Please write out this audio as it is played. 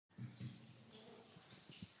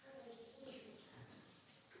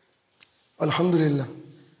আলহামদুলিল্লাহ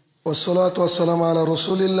ওয়াসসালাতু ওয়াসসালামু আলা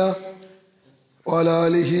রাসূলিল্লাহ ওয়া আলা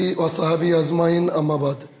আলিহি ওয়া সাহবিহি আজমাইন আম্মা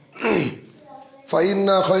বাদ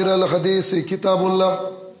ফাইন্না খায়রাল হাদিসি কিতাবুল্লাহ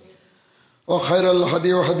ওয়া খায়রাল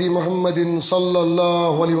হাদি হাদি মুহাম্মাদিন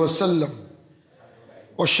সাল্লাল্লাহু আলাইহি ওয়াসাল্লাম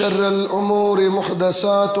ওয়া শাররাল উমুরি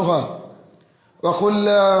মুহদাসাতুহা ওয়া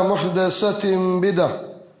কুল্লু মুহদাসাতিন বিদআহ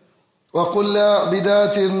ওয়া কুল্লু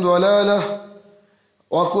বিদআতিন দালালাহ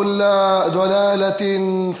وكل ضلالة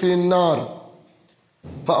في النار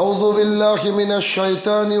فأعوذ بالله من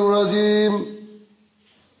الشيطان الرجيم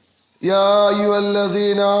يا أيها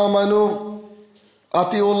الذين آمنوا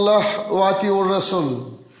أطيعوا الله وأطيعوا الرسول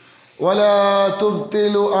ولا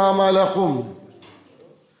تبطلوا أعمالكم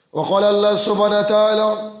وقال الله سبحانه وتعالى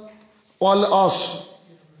والعصر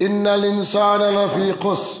إن الإنسان لفي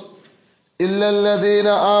خسر إلا الذين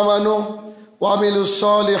آمنوا وعملوا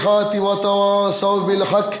الصالحات وتواصوا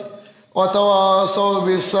بالحق وتواصوا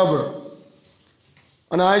بالصبر.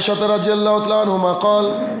 عن عائشة رضي الله تعالى عنهما قال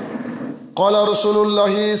قال رسول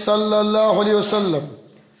الله صلى الله عليه وسلم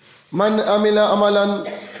من عمل عملا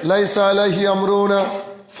ليس عليه أمرنا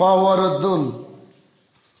فهو رد.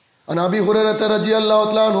 عن أبي هريرة رضي الله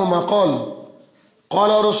تعالى عنهما قال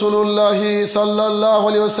قال رسول الله صلى الله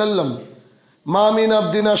عليه وسلم ما من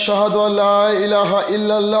عبد يشهد أن لا إله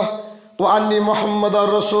إلا الله وأني محمد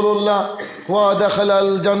رسول الله ودخل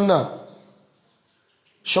الجنة.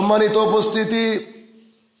 সম্মানিত উপস্থিতি,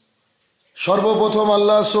 সর্বপ্রথম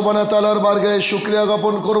আল্লাহ সুবহানাহু ওয়া তাআলার বারগাহে শুকরিয়া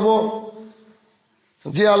জ্ঞাপন করব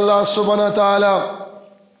যে আল্লাহ সুবহানাহু ওয়া তাআলা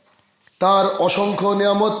তার অসংখ্য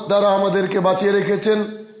নিয়ামত দ্বারা আমাদেরকে বাঁচিয়ে রেখেছেন।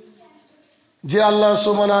 যে আল্লাহ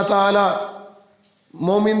সুবহানাহু ওয়া তাআলা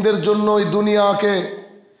মুমিনদের জন্য এই দুনিয়াকে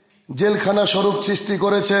জেলখানা স্বরূপ সৃষ্টি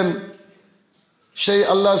করেছেন, সেই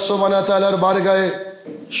আল্লাহ সুবহানাহু ওয়া তাআলার বারগাহে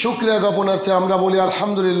শুকরিয়া জ্ঞাপনার্থে আমরা বলি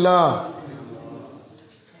আলহামদুলিল্লাহ।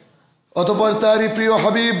 অতঃপর তারই প্রিয়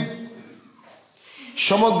হাবিব,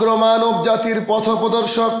 সমগ্র মানব জাতির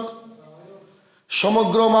পথপ্রদর্শক,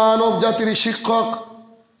 সমগ্র মানব জাতির শিক্ষক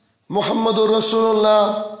মুহাম্মদুর রাসূলুল্লাহ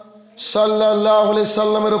সাল্লাল্লাহু আলাইহি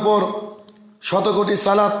সাল্লামের উপর শতকোটি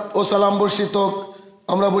সালাত ও সালাম বর্ষিত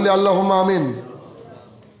আমরা বলি আল্লাহুম্মা আমিন।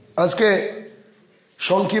 আজকে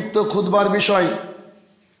সংক্ষিপ্ত খুতবার বিষয়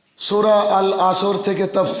সূরা আল আসর থেকে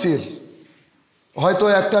তাফসির। হয়তো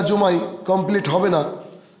একটা জুমাই কমপ্লিট হবে না,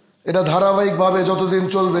 এটা ধারাবাহিকভাবে যতদিন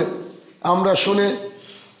চলবে আমরা শুনে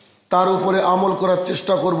তার উপরে আমল করার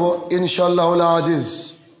চেষ্টা করব ইনশাআল্লাহুল আজিজ।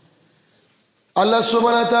 আল্লাহ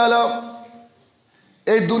সুবহানাহু ওয়া তাআলা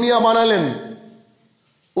এই দুনিয়া বানালেন,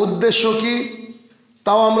 উদ্দেশ্য কি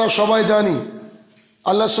তাও আমরা সবাই জানি।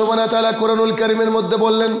 আল্লাহ সুবহানাহু ওয়া তাআলা কোরআনুল কারীমের মধ্যে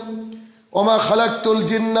বললেন ওমা খালাকতুল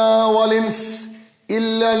জিন্না ওয়াল ইনস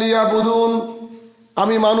ইল্লা লিয়াবুদুন,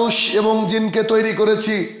 আমি মানুষ এবং জিনকে তৈরি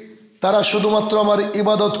করেছি তারা শুধুমাত্র আমার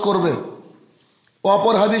ইবাদত করবে।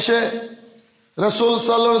 অপর হাদিসে রাসূল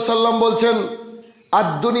সাল্লাল্লাহু আলাইহি সাল্লাম বলছেন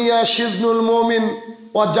আদ-দুনিয়া সিজনুল মুমিন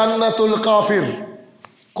ওয়া জান্নাতুল কাফির।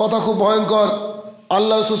 কথা খুব ভয়ঙ্কর।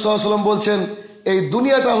 আল্লাহ রাসূল সাল্লাল্লাহু আলাইহি সাল্লাম বলছেন এই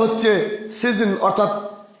দুনিয়াটা হচ্ছে সিজন, অর্থাৎ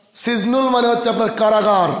সিজনুল মানে হচ্ছে আপনার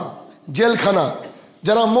কারাগার, জেলখানা।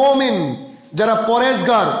 যারা মুমিন, যারা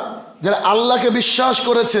পরেজগার, যারা আল্লাহকে বিশ্বাস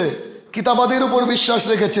করেছে, কিতাবাদের উপর বিশ্বাস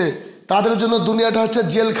রেখেছে, তাদের জন্য দুনিয়াটা হচ্ছে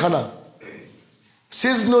জেলখানা।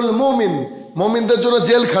 সিজনুল মুমিন, মুমিনদের জন্য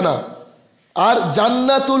জেলখানা। আর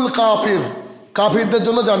জান্নাতুল কাফির, কাফিরদের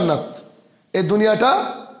জন্য জান্নাত। এই দুনিয়াটা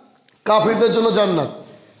কাফিরদের জন্য জান্নাত,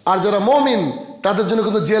 আর যারা মুমিন তাদের জন্য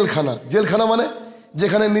কিন্তু জেলখানা। জেলখানা মানে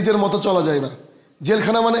যেখানে নিজের মতো চলা যায় না।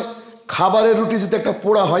 জেলখানা মানে খাবারের রুটি যদি একটা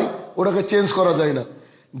পোড়া হয় ওটাকে চেঞ্জ করা যায় না।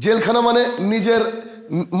 জেলখানা মানে নিজের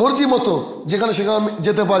মর্জি মতো যেখানে সেখানে আমি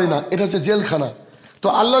যেতে পারি না, এটা হচ্ছে জেলখানা। তো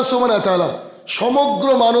আল্লাহ সুবহানাহু ওয়া তাআলা সমগ্র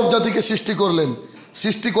মানব জাতিকে সৃষ্টি করলেন।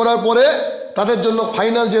 সৃষ্টি করার পরে তাদের জন্য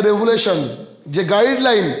ফাইনাল যে রেগুলেশন, যে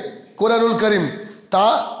গাইডলাইন কোরআনুল কারীম, তা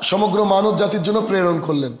সমগ্র মানব জাতির জন্য প্রেরণ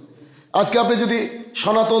করলেন। আজকে আপনি যদি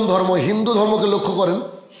সনাতন ধর্ম, হিন্দু ধর্মকে লক্ষ্য করেন,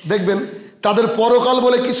 দেখবেন তাদের পরকাল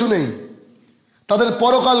বলে কিছু নেই। তাদের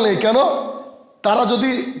পরকাল নেই কেন?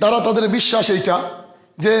 তারা তাদের বিশ্বাস এইটা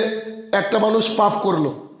যে একটা মানুষ পাপ করলো,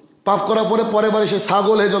 পাপ করার পরে পরের বারে সে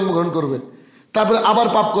ছাগল হয়ে জন্মগ্রহণ করবে, তারপরে আবার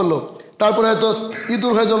পাপ করলো, তারপরে হয়তো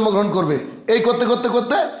ইঁদুর হয়ে জন্মগ্রহণ করবে। এই করতে করতে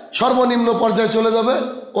করতে সর্বনিম্ন পর্যায়ে চলে যাবে,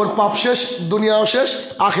 ওর পাপ শেষ, দুনিয়াও শেষ,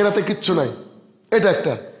 আখিরাতে কিচ্ছু নাই। এটা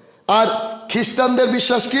একটা। আর খ্রিস্টানদের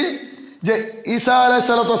বিশ্বাস কি যে ঈসা আলাইহিস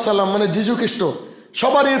সালাম মানে যীশু খ্রিস্ট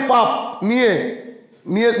সবারই পাপ নিয়ে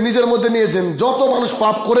নিজের মধ্যে নিয়েছেন। যত মানুষ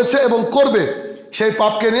পাপ করেছে এবং করবে সেই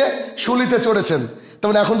পাপকে নিয়ে শুলিতে চড়েছেন।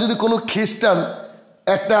 তেমন এখন যদি কোনো খ্রিস্টান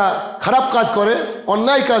একটা খারাপ কাজ করে,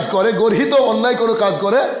 অন্যায় কাজ করে, গর্হিত অন্যায় কোনো কাজ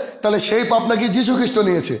করে, তাহলে সেই পাপ নাকি যীশু খ্রিস্ট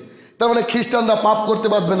নিয়েছে। তার মানে খ্রিস্টানরা পাপ করতে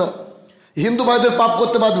পারবে না। হিন্দু ভাইদের পাপ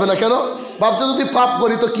করতে বাঁধবে না কেন? ভাবছে যদি পাপ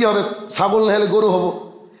করি তো কি হবে, ছাগল না হলে গরু হব।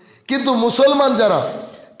 কিন্তু মুসলমান যারা,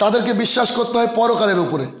 তাদেরকে বিশ্বাস করতে হয় পরকালের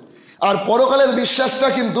উপরে। আর পরকালের বিশ্বাসটা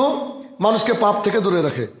কিন্তু মানুষকে পাপ থেকে দূরে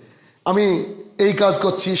রাখে। আমি এই কাজ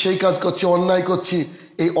করছি, সেই কাজ করছি, অন্যায় করছি,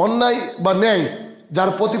 এই অন্যায় বা ন্যায় যার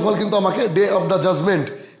প্রতিফল কিন্তু আমাকে ডে অফ দ্য জাজমেন্ট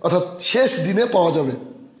অর্থাৎ শেষ দিনে পাওয়া যাবে।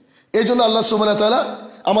 এই জন্য আল্লাহ সুবহানাহু ওয়া তাআলা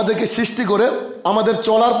আমাদেরকে সৃষ্টি করে আমাদের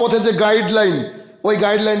চলার পথে যে গাইডলাইন, ওই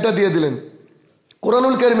গাইডলাইনটা দিয়ে দিলেন।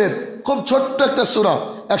 কোরআনুল কারীমের খুব ছোট্ট একটা সূরা,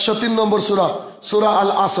 103 নম্বর সূরা, সূরা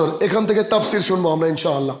আল আসর, এখান থেকে তাফসীর শুনবো আমরা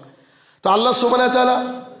ইনশাআল্লাহ। তো আল্লাহ সুবহানাহু ওয়া তাআলা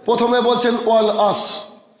প্রথমে বলছেন ওয়াল আস,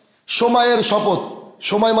 সময়ের শপথ।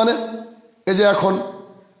 সময় মানে এই যে এখন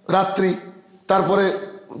রাত্রি, তারপরে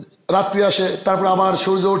রাত্রি আসে, তারপরে আবার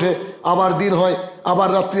সূর্য ওঠে, আবার দিন হয়, আবার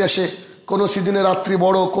রাত্রি আসে। কোনো সিজনে রাত্রি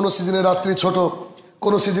বড়, কোনো সিজনে রাত্রি ছোট,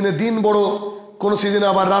 কোনো সিজনে দিন বড়, কোনো সিজনে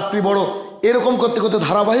আবার রাত্রি বড়। এরকম করতে করতে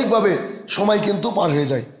ধারাবাহিকভাবে সময় কিন্তু পার হয়ে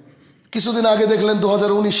যায়। কিছুদিন আগে দেখলেন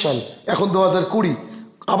 2019 সাল, এখন 2020,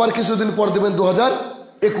 আবার কিছুদিন পর দেবেন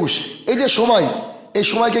 2021। এই যে সময়, এই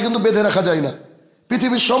সময়কে কিন্তু বেঁধে রাখা যায় না।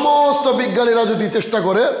 পৃথিবীর সমস্ত বিজ্ঞানীরা যদি চেষ্টা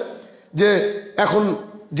করে যে এখন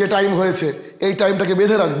যে টাইম হয়েছে এই টাইমটাকে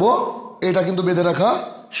বেঁধে রাখবো, এটা কিন্তু বেঁধে রাখা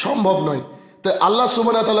সম্ভব নয়। তো আল্লাহ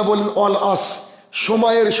সুবহানাহু ওয়া তাআলা বলেন অল আস,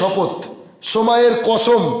 সময়ের শপথ, সময়ের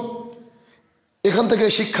কসম। এখান থেকে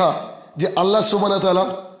শিক্ষা যে আল্লাহ সুবহানাহু ওয়া তাআলা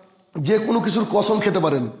যে কোনো কিছুর কসম খেতে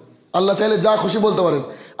পারেন। আল্লাহ চাইলে যা খুশি বলতে পারেন।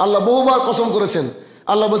 আল্লাহ বহুবার কসম করেছেন।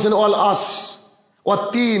 আল্লাহ বলছেন অল আস, ও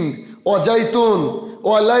তিন, ও জাইতুন,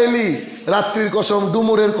 ও লাইলি, রাত্রির কসম,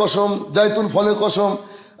 ডুমুরের কসম, জাইতুন ফলের কসম,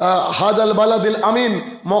 হাজাল বালাদিল আমিন,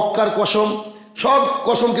 মক্কার কসম। সব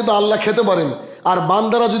কসম কিন্তু আল্লাহ খেতে পারেন। আর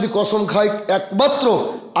বান্দারা যদি কসম খায় একমাত্র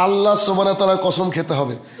আল্লাহ সুবহানাহু ওয়া তাআলার কসম খেতে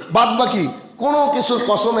হবে। বাদ বাকি কোনো কিছুর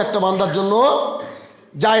কসম একটা বান্দার জন্য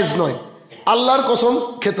জায়েজ নয়, আল্লাহর কসম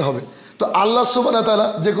খেতে হবে। তো আল্লাহ সুবহানাহু ওয়া তাআলা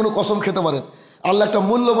যে কোনো কসম খেতে পারেন। আল্লাহ একটা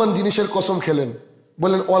মূল্যবান জিনিসের কসম খেলেন,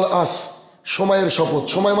 বললেন অল আস, সময়ের শপথ।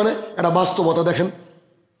 সময় মানে একটা বাস্তবতা। দেখেন,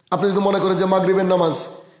 আপনি যদি মনে করেন যে মাগরিবের নামাজ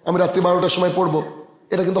আমি রাত্রি 12টার সময় পড়বো,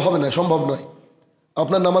 এটা কিন্তু হবে না, সম্ভব নয়।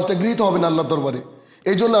 আপনার নামাজটা গৃহীত হবে না আল্লাহর দরবারে।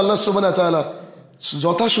 এই জন্য আল্লাহ সুবহানাহু ওয়া তাআলা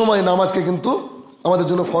যথাসময়ে নামাজকে কিন্তু আমাদের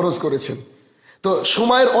জন্য ফরজ করেছেন। তো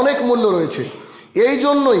সময়ের অনেক মূল্য রয়েছে। এই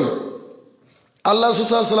জন্যই আল্লাহ রাসূল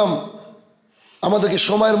সাল্লাল্লাহু আলাইহি ওয়াসাল্লাম আমাদেরকে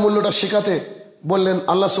সময়ের মূল্যটা শেখাতে বললেন।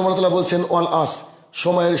 আল্লাহ সুবহানাহু ওয়া তাআলা বলছেন অল আস,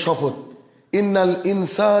 সময়ের শপথ, ইন্নাল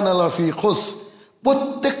ইনসানা লাফি খুস,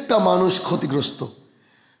 প্রত্যেকটা মানুষ ক্ষতিগ্রস্ত।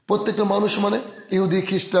 প্রত্যেকটা মানুষ মানে ইহুদি,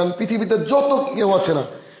 খ্রিস্টান, পৃথিবীতে যত কেউ আছে না,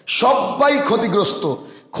 সবাই ক্ষতিগ্রস্ত।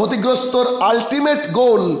 ক্ষতিগ্রস্তর আলটিমেট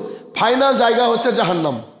গোল, ফাইনাল জায়গা হচ্ছে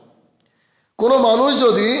জাহান্নাম। কোনো মানুষ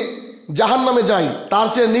যদি জাহান্নামে যায়, তার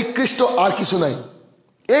চেয়ে নিকৃষ্ট আর কিছু নাই।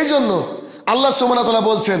 এই জন্য আল্লাহ সুবহানাহু ওয়া তাআলা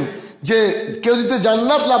বলছেন যে কেউ যদি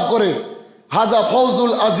জান্নাত লাভ করে, হাজা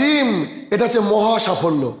ফৌজুল আজিম, এটা হচ্ছে মহা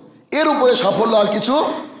সাফল্য। এর উপরে সাফল্য আর কিছু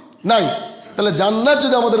নাই। তাহলে জান্নাত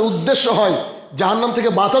যদি আমাদের উদ্দেশ্য হয়, জাহান্নাম থেকে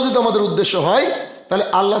বাঁচা যদি আমাদের উদ্দেশ্য হয়, তাহলে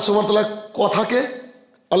আল্লাহ সুবহানাহু ওয়া তাআলার কথাকে,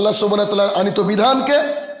 আল্লাহ সুবহানাহু ওয়া তাআলার আনিত বিধানকে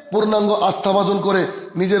পূর্ণাঙ্গ আস্থাভাজন করে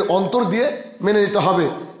নিজের অন্তর দিয়ে মেনে নিতে হবে।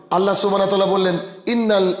 আল্লাহ সুবহানাহু ওয়া তাআলা বললেন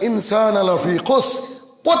ইন্নাল ইনসানা লাফি খুস,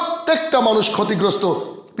 প্রত্যেকটা মানুষ ক্ষতিগ্রস্ত।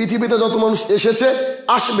 পৃথিবীতে যত মানুষ এসেছে,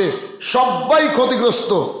 আসবে, সবাই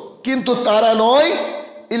ক্ষতিগ্রস্ত। কিন্তু তারা নয়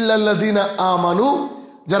ইল্লাল্লাযিনা আমানু,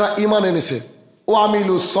 যারা ঈমান এনেছে, ও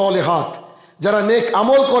আমিলুস সলিহাত, যারা নেক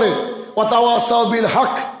আমল করে, ওয়া তাওয়াসাউ বিল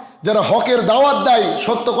হক, যারা হকের দাওয়াত দেয়,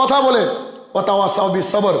 সত্য কথা বলে, ওয়া তাওয়াসাউ বিস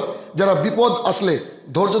সবর, যারা বিপদ আসলে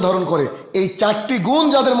ধৈর্য ধারণ করে। এই চারটি গুণ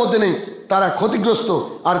যাদের মধ্যে নেই, তারা ক্ষতিগ্রস্ত।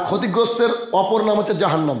 আর ক্ষতিগ্রস্তের অপর নাম হচ্ছে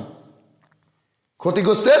জাহান্নাম।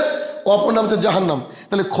 ক্ষতিগ্রস্তের অপর নাম হচ্ছে জাহান্নাম।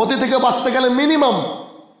 তাহলে ক্ষতি থেকে বাঁচতে গেলে মিনিমাম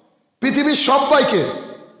পৃথিবীর সবাইকে,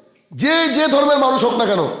 যে যে ধর্মের মানুষ হোক না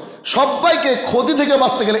কেন, সবাইকে ক্ষতি থেকে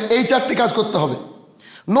বাঁচতে গেলে এই চারটি কাজ করতে হবে।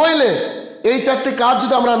 নইলে এই চারটি কাজ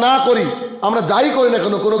যদি আমরা না করি, আমরা যাই করি না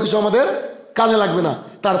কেন, কোনো কিছু আমাদের কাজে লাগবে না।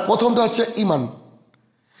 তার প্রথমটা হচ্ছে ঈমান।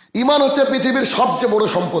 ঈমান হচ্ছে পৃথিবীর সবচেয়ে বড়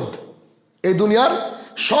সম্পদ, এই দুনিয়ার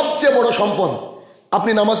সবচেয়ে বড় সম্পদ।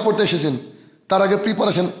 আপনি নামাজ পড়তে এসেছেন, তার আগে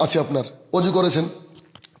প্রিপারেশন আছে আপনার, অজু করেছেন,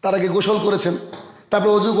 তার আগে গোসল করেছেন,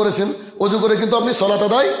 তারপরে অজু করেছেন, অজু করে কিন্তু আপনি সালাত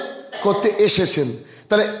আদায় করতে এসেছেন।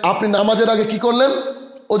 তাহলে আপনি নামাজের আগে কি করলেন?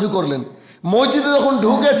 অজু করলেন। মসজিদে যখন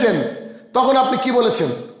ঢুকেছেন তখন আপনি কি বলেছেন?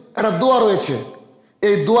 একটা দোয়া রয়েছে,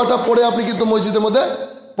 এই দোয়াটা পড়ে আপনি কিন্তু মসজিদের মধ্যে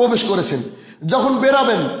প্রবেশ করেছেন। যখন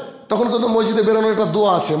বেরাবেন তখন কিন্তু মসজিদে বেরোনোর একটা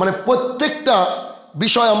দোয়া আছে। মানে প্রত্যেকটা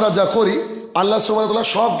বিষয় আমরা যা করি, আল্লাহ সুবহানাহু ওয়া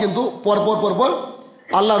তাআলা সব কিন্তু পরপর পরপর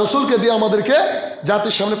আল্লাহ রসুলকে দিয়ে আমাদেরকে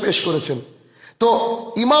জাতির সামনে পেশ করেছেন। তো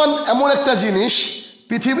ঈমান এমন একটা জিনিস,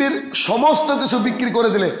 পৃথিবীর সমস্ত কিছু বিক্রি করে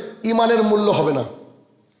দিলে ঈমানের মূল্য হবে না।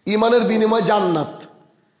 ইমানের বিনিময় জান্নাত,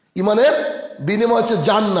 ইমানের বিনিময় হচ্ছে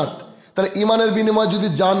জান্নাত। তাহলে ইমানের বিনিময় যদি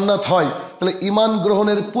জান্নাত হয় তাহলে ইমান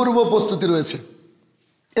গ্রহণের পূর্ব প্রস্তুতি রয়েছে।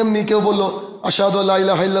 এমনি কেউ বললো আশহাদু আল্লা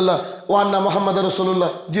ইলাহা ইল্লাল্লাহ ওয়া আন্না মুহাম্মাদুর রাসূলুল্লাহ,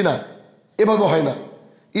 জি না, এভাবে হয় না।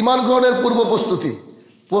 ইমান গ্রহণের পূর্ব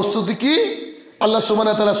প্রস্তুতি কি? আল্লাহ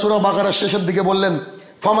সুবহানাহু ওয়া তাআলা সূরা বাকারার শেষের দিকে বললেন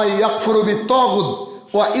ফামাই ইয়াকফুরু বিত-তাগুত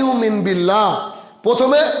ওয়া ইউমিন বিল্লাহ।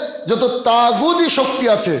 প্রথমে যত তাগুদি শক্তি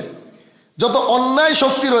আছে, যত অন্যায়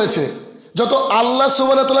শক্তি রয়েছে, যত আল্লাহ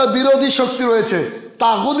সুবহানাহু ওয়া তাআলার বিরোধী শক্তি রয়েছে,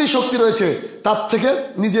 তাগুদি শক্তি রয়েছে, তার থেকে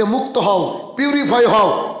নিজে মুক্ত হও, পিউরিফাই হও,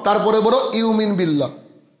 তারপরে বলো ইউমিন বিল্লাহ।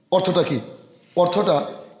 অর্থটা কি? অর্থটা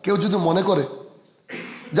কেউ যদি মনে করে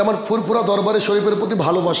যে আমার ফুরফুরা দরবারে শরীফের প্রতি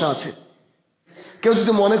ভালোবাসা আছে, কেউ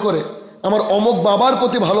যদি মনে করে আমার অমুক বাবার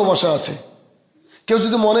প্রতি ভালোবাসা আছে, কেউ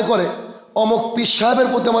যদি মনে করে অমুক পীর সাহেবের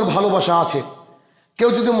প্রতি আমার ভালোবাসা আছে, কেউ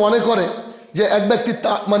যদি মনে করে যে এক ব্যক্তি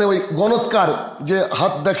মানে ওই গণৎকার যে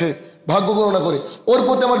হাত দেখে ভাগ্য গণনা করে ওর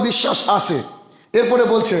প্রতি আমার বিশ্বাস আছে, এরপরে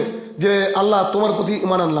বলছে যে আল্লাহ তোমার প্রতি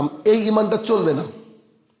ইমান আনলাম, এই ইমানটা চলবে না,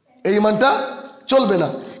 এই ইমানটা চলবে না।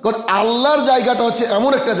 কারণ আল্লাহর জায়গাটা হচ্ছে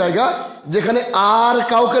এমন একটা জায়গা যেখানে আর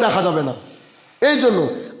কাউকে রাখা যাবে না। এই জন্য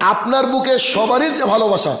আপনার বুকে সবারই যে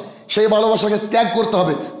ভালোবাসা, সেই ভালোবাসাকে ত্যাগ করতে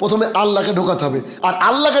হবে, প্রথমে আল্লাহকে ঢোকাতে হবে। আর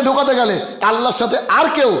আল্লাহকে ঢোকাতে গেলে আল্লাহর সাথে আর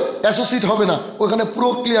কেউ অ্যাসোসিয়েট হবে না, ওখানে পুরো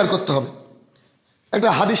ক্লিয়ার করতে হবে। একটা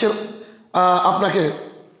হাদিসের আপনাকে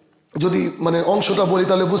যদি মানে অংশটা বলি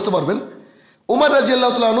তাহলে বুঝতে পারবেন। উমর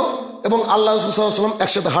রাদিয়াল্লাহু তাআলা আনহু এবং আল্লাহ রাসূল সাল্লাল্লাহু আলাইহি ওয়াসাল্লাম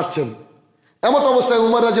একসাথে হাঁটছেন। এমন অবস্থায়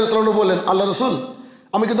উমর রাদিয়াল্লাহু তাআলা আনহু বললেন, আল্লাহ রাসূল,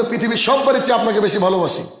 আমি কিন্তু পৃথিবীর সববারের চেয়ে আপনাকে বেশি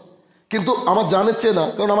ভালোবাসি, কিন্তু আমার জানের চেয়ে না,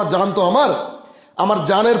 কারণ আমার জান তো আমার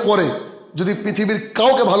জানের পরে যদি পৃথিবীর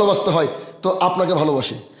কাউকে ভালোবাসতে হয় তো আপনাকে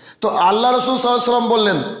ভালোবাসি। তো আল্লাহ রাসূল সাল্লাল্লাহু আলাইহি ওয়াসাল্লাম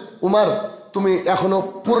বললেন, উমর তুমি এখনো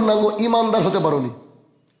পূর্ণাঙ্গ ইমানদার হতে পারোনি,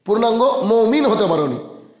 পূর্ণাঙ্গ মুমিন হতে পারোনি।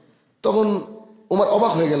 তখন উমর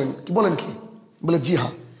অবাক হয়ে গেলেন, কি বলেন কি? বলে জি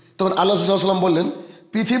হ্যাঁ। তখন আল্লাহ রাসূল সাল্লাল্লাহু আলাইহি ওয়াসাল্লাম বললেন,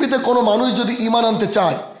 পৃথিবীতে কোনো মানুষ যদি ইমান আনতে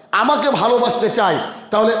চায়, আমাকে ভালোবাসতে চায়,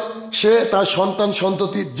 তাহলে সে তার সন্তান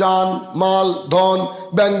সন্ততি, জান মাল ধন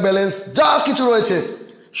ব্যাংক ব্যালেন্স যা কিছু রয়েছে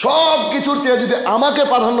সব কিছুর চেয়ে যদি আমাকে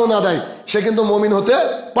প্রাধান্য না দেয় সে কিন্তু মুমিন হতে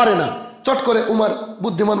পারে না। চট করে উমর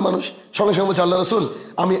বুদ্ধিমান মানুষ সঙ্গে সঙ্গে বলছে, আল্লাহ রাসূল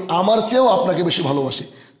আমি আমার চেয়েও আপনাকে বেশি ভালোবাসি।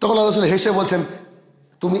 তখন আল্লাহ রাসূল হেসে বলছেন,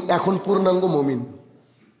 তুমি এখন পূর্ণাঙ্গ মুমিন।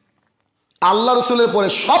 আল্লাহ রাসূলের পরে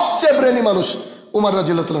সবচেয়ে ব্রেনি মানুষ উমর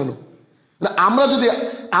রাদিয়াল্লাহু তাআলা আনহু। আমরা যদি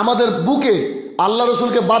আমাদের বুকে আল্লাহ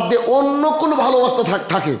রাসূলকে বাদ দিয়ে অন্য কোনো ভালোবাসা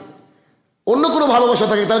থাকে, অন্য কোনো ভালোবাসা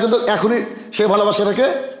থাকে, তাহলে কিন্তু এখনই সেই ভালোবাসাটাকে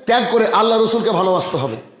ত্যাগ করে আল্লাহ রাসূলকে ভালোবাসতে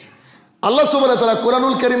হবে। আল্লাহ সুবহানাহু ওয়া তাআলা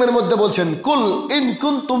কোরআনুল কারীমের মধ্যে বলছেন, কুল ইন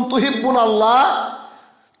কুনতুম তুহিব্বুনাল্লাহ,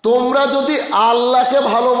 তোমরা যদি আল্লাহকে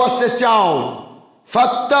ভালোবাসতে চাও,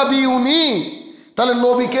 ফাত্তাবিউনি, তাহলে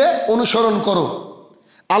নবীকে অনুসরণ করো।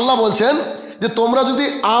 আল্লাহ বলছেন যে তোমরা যদি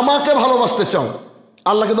আমাকে ভালোবাসতে চাও,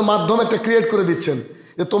 আল্লাহ কিন্তু মাধ্যম একটা ক্রিয়েট করে দিচ্ছেন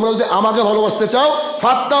যে তোমরা যদি আমাকে ভালোবাসতে চাও,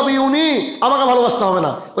 ফাত্তাবিউনি, আমাকে ভালোবাসতে হবে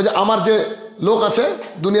না। ওই যে আমার যে লোক আছে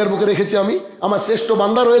দুনিয়ার বুকে রেখেছি আমি, আমার শ্রেষ্ঠ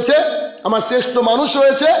বান্দা রয়েছে, আমার শ্রেষ্ঠ মানুষ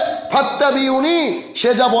রয়েছে, ফাত্তাবিউনি,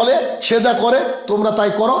 সে যা বলে সে যা করে তোমরা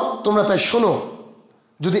তাই করো, তোমরা তাই শোনো।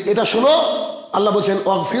 যদি এটা শোনো, আল্লাহ বলছেন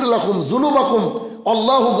ওয়াগফির লাকুম যুনুবাকুম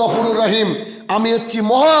আল্লাহু গফুরুর রহিম, আমি হচ্ছি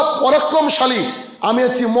মহা পরাক্রমশালী, আমি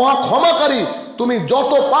হচ্ছি মহা ক্ষমাকারী, তুমি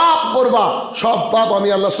যত পাপ করবা সব পাপ আমি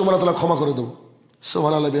আল্লাহ সুবহানাহু ওয়া তাআলা ক্ষমা করে দেবো।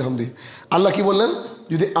 সুবহানাল্লাহি ওয়া বিহামদিহি। আল্লাহ কি বললেন?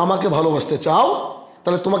 যদি আমাকে ভালোবাসতে চাও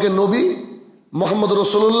তাহলে তোমাকে নবী মুহাম্মদ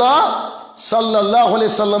রাসূলুল্লাহ সাল্লাল্লাহু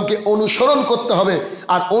আলাইহি সাল্লামকে অনুসরণ করতে হবে।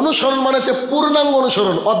 আর অনুসরণ মানে হচ্ছে পূর্ণাঙ্গ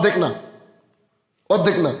অনুসরণ, অর্ধেক না,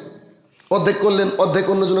 অর্ধেক না। অর্ধেক করলেন, অর্ধেক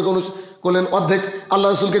অন্যজনকে করলেন, অর্ধেক আল্লাহ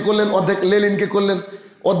রাসূলকে করলেন, অর্ধেক লেলিনকে করলেন,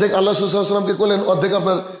 অর্ধেক আল্লাহ রাসূল সাল্লাল্লাহু আলাইহি ওয়াসাল্লামকে করলেন, অর্ধেক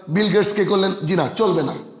আপনার বিল গেটসকে করলেন, জি না, চলবে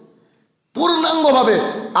না। পূর্ণাঙ্গভাবে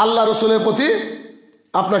আল্লাহ রাসূলের প্রতি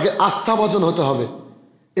আপনাকে আস্থাভাজন হতে হবে।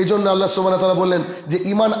 এই জন্য আল্লাহ সুবহানাহু ওয়া তাআলা বললেন যে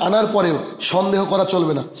ইমান আনার পরেও সন্দেহ করা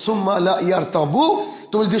চলবে না। সুম্মা লা ইয়ারতাবু,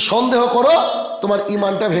 তুমি যদি সন্দেহ করো তোমার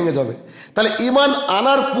ইমানটা ভেঙে যাবে। তাহলে ইমান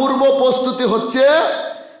আনার পূর্ব প্রস্তুতি হচ্ছে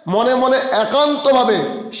মনে মনে একান্তভাবে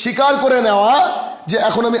স্বীকার করে নেওয়া যে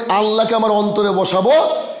এখন আমি আল্লাহকে আমার অন্তরে বসাবো,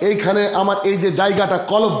 এইখানে আমার এই যে জায়গাটা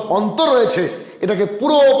কলব অন্তর রয়েছে এটাকে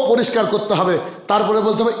পুরো পরিষ্কার করতে হবে। তারপরে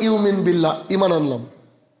বলতে হবে ইউমিন বিল্লাহ, ইমান আনলাম।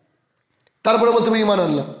 তারপরে বলতে হবে ইমান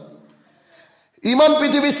আনলাম। ইমান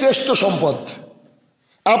পৃথিবীর শ্রেষ্ঠ সম্পদ।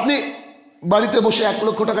 আপনি বাড়িতে বসে 1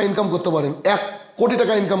 লক্ষ টাকা ইনকাম করতে পারেন, 1 কোটি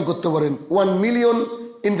টাকা ইনকাম করতে পারেন, 1 মিলিয়ন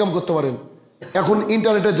ইনকাম করতে পারেন। এখন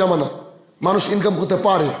ইন্টারনেটের জামানা, মানুষ ইনকাম করতে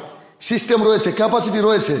পারে, সিস্টেম রয়েছে, ক্যাপাসিটি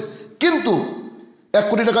রয়েছে। কিন্তু 1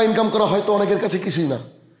 কোটি টাকা ইনকাম করা হয়তো অনেকের কাছে কিছুই না,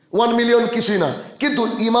 1 মিলিয়ন কিছুই না। কিন্তু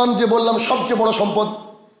ইমান যে বললাম সবচেয়ে বড় সম্পদ,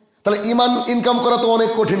 তাহলে ইমান ইনকাম করা তো অনেক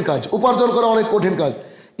কঠিন কাজ, উপার্জন করা অনেক কঠিন কাজ।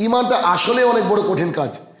 ইমানটা আসলে অনেক বড় কঠিন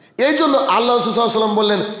কাজ। এই জন্য আল্লাহ রাসূল সাল্লাল্লাহু আলাইহি ওয়াসাল্লাম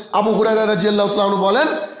বললেন, আবু হুরায়রা রাদিয়াল্লাহু তাআলা আনহু বলেন,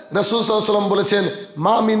 রাসূল সাল্লাল্লাহু আলাইহি ওয়াসাল্লাম বলেছেন,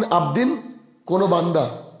 মা মিন আবদিন, কোন বান্দা,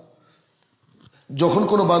 যখন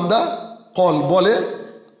কোনো বান্দা কল বলে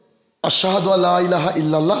আশহাদু আল্লা ইলাহা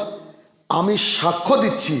ইল্লাল্লাহ, আমি সাক্ষ্য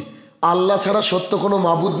দিচ্ছি আল্লাহ ছাড়া সত্য কোনো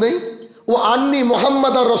মাবুদ নেই, ও আন্নি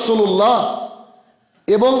মুহাম্মাদার রাসূলুল্লাহ,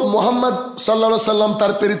 এবং মুহাম্মদ সাল্লাল্লাহু আলাইহি সাল্লাম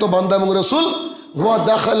তার প্রেরিত বান্দা এবং রাসূল, হুয়া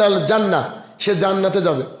দাখালাল জান্নাহ, সে জান্নাতে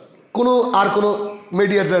যাবে। কোনো আর কোনো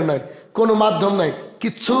মিডিয়েটর নাই, কোনো মাধ্যম নাই,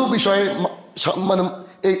 কিচ্ছু বিষয়ে মানে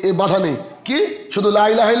এই বাধা নেই। কি? শুধু লা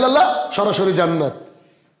ইলাহা ইল্লাল্লাহ, সরাসরি জান্নাত।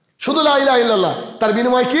 শুধু লা ইলাহা ইল্লাল্লাহ, তার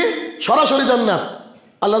বিনিময় কি? সরাসরি জান্নাত।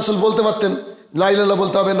 আল্লাহ রাসূল বলতে পারতেন লা ইলাহা ইল্লাল্লাহ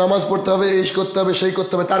বলতে হবে, নামাজ পড়তে হবে, এই করতে হবে, সেই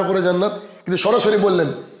করতে হবে, তারপরে জান্নাত, কিন্তু সরাসরি বললেন।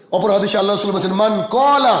 অপর হাদিসে আল্লাহ রাসূল বলেছেন, মান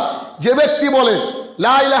ক্বালা, যে ব্যক্তি বলে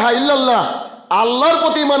লা ইলাহা ইল্লাল্লাহ, আল্লাহর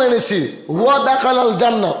প্রতি ঈমান এনেছি, হুয়া দাখালাল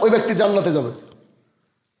জান্নাহ, ওই ব্যক্তি জান্নাতে যাবে।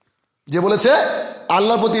 যে বলেছে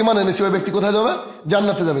আল্লাহর প্রতি ঈমান এনেছি, ওই ব্যক্তি কোথায় যাবে?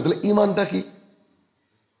 জান্নাতে যাবে। তাহলে ঈমানটা কি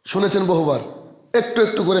শুনেছেন বহুবার, একটু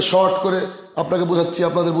একটু করে শর্ট করে আপনাকে বোঝাচ্ছি,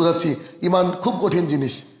 আপনাদের বোঝাচ্ছি। ঈমান খুব কঠিন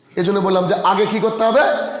জিনিস। এই জন্য বললাম যে আগে কি করতে হবে?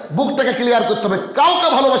 বুকটাকে ক্লিয়ার করতে হবে। কাউকে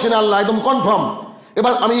ভালোবাসি না আল্লাহ, একদম কনফার্ম।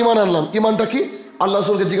 এবার আমি ঈমান আনলাম, ঈমানটা কি? আল্লাহ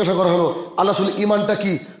রাসূলকে জিজ্ঞাসা করা হলো, আল্লাহ রাসূল ঈমানটা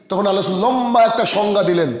কি? তখন আল্লাহ রাসূল লম্বা একটা সংজ্ঞা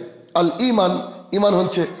দিলেন। আল ঈমান, ঈমান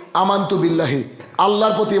হচ্ছে আমানতু বিল্লাহি,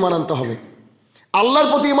 আল্লাহর প্রতি ঈমান আনতে হবে। আল্লাহর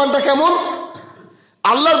প্রতি ঈমানটা কেমন?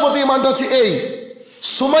 আল্লাহর প্রতি ঈমানটা হচ্ছে এই,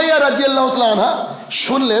 সুমাইয়া রাদিয়াল্লাহু তাআলা আনহা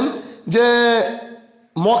শুনলেন যে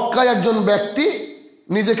মক্কায় একজন ব্যক্তি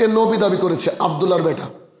নিজেকে নবী দাবি করেছে, আব্দুল্লাহর বেটা।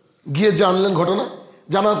 গিয়ে জানলেন ঘটনা,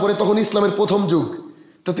 জানার পরে তখন ইসলামের প্রথম যুগ,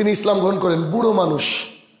 তো তিনি ইসলাম গ্রহণ করেন। বুড়ো মানুষ,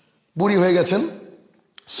 বুড়ি হয়ে গেছেন,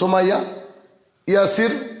 সুমাইয়া,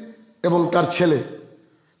 ইয়াসির এবং তার ছেলে।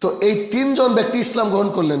 তো এই তিনজন ব্যক্তি ইসলাম গ্রহণ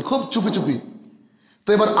করলেন খুব চুপি চুপি। তো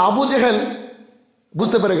এবার আবু জেহেল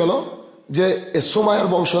বুঝতে পেরে গেল যে সুমাইয়ার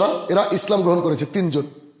বংশরা এরা ইসলাম গ্রহণ করেছে, তিনজন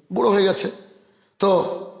বুড়ো হয়ে গেছে। তো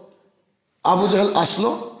আবু জেহেল আসলো,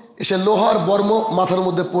 এসে লোহার বর্ম মাথার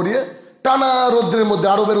মধ্যে পরিয়ে টানা রৌদ্রের মধ্যে,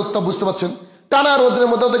 আরবের উত্তাপ বুঝতে পারছেন, টানা রৌদ্রের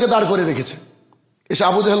মধ্যে ওদেরকে দাঁড় করে রেখেছে। এসে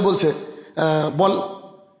আবু জেহেল বলছে, বল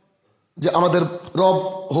যে আমাদের রব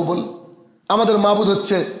হবল, আমাদের মাবুদ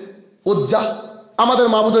হচ্ছে উজ্জা, আমাদের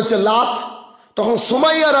মাবুদ হচ্ছে লাত। তখন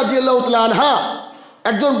সুমাইয়া রাদিয়াল্লাহু তাআলা আনহা,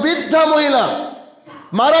 একজন বৃদ্ধা মহিলা,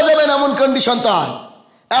 মারা যাবেন এমন কন্ডিশন তার,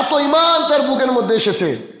 এত ঈমান তার বুকের মধ্যে এসেছে,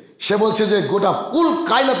 সে বলছে যে গোটা কুল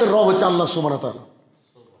কায়নাতের রব হচ্ছে আল্লাহ সুবহানাহু ওয়া তাআলা।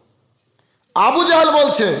 আবু জাহেল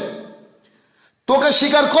বলছে তোকে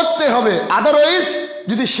স্বীকার করতে হবে, আদারওয়াইজ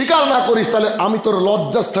যদি স্বীকার না করিস তাহলে আমি তোর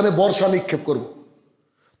লজ্জাস্থানে বর্ষা নিক্ষেপ করব,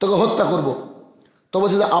 তোকে হত্যা করব। তো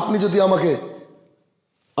বলছে যে আপনি যদি আমাকে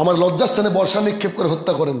আমার লজ্জাস্থানে বর্ষা নিক্ষেপ করে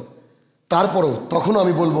হত্যা করেন, তারপরও তখনও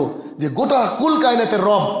আমি বলবো যে গোটা কুল কায়নাতের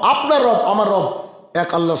রব, আপনার রব, আমার রব এক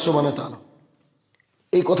আল্লাহ সুবহানাহু ওয়া তাআলা।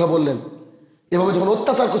 এই কথা বললেন। এভাবে যখন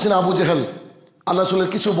অত্যাচার করছেন আবু জেহেল, আল্লাহ রাসূলের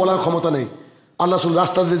কিছু বলার ক্ষমতা নেই। আল্লাহ রাসূল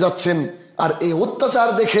রাস্তা দিয়ে যাচ্ছেন, আর এই অত্যাচার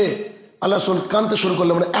দেখে আল্লাহ রাসূল কাঁদতে শুরু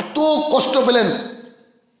করলেন, মানে এত কষ্ট পেলেন।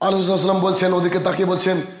 আল্লাহ রাসূল সাল্লাল্লাহু আলাইহি ওয়াসাল্লাম বলছেন, ওদিকে তাকিয়ে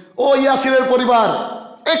বলছেন, ও ইয়াসিরের পরিবার,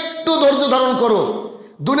 একটু ধৈর্য ধারণ করো,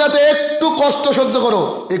 দুনিয়াতে একটু কষ্ট সহ্য করো।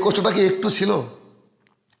 এই কষ্টটা কি একটু ছিল?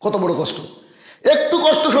 কত বড় কষ্ট! একটু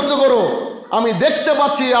কষ্ট সহ্য করো, আমি দেখতে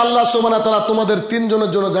পাচ্ছি আল্লাহ সুবহানাহু ওয়া তাআলা তোমাদের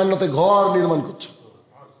তিনজনের জন্য জান্নাতে ঘর নির্মাণ করছে।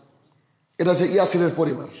 এটা হচ্ছে ইয়াসিরের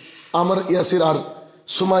পরিবার, আমার ইয়াসির আর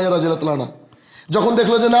সুমাইয়া রাদিয়াল্লাহু তাআলা। যখন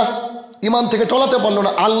দেখলো যে না, ঈমান থেকে টলাতে পারলো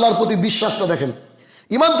না, আল্লাহর প্রতি বিশ্বাসটা দেখেন,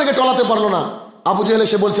 ঈমান থেকে টলাতে পারলো না, আবু জেহেল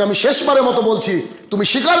এসে বলছে, আমি শেষবারের মতো বলছি, তুমি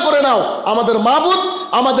স্বীকার করে নাও আমাদের মাবুদ,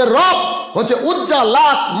 আমাদের রব হচ্ছে উজ্জা,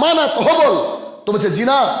 লাত, মানাত, হবল। তো বলছে জি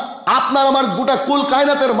না, আপনার আমার গোটা কুল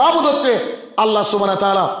কায়নাতের মাবুদ হচ্ছে আল্লাহ সুবহানাহু ওয়া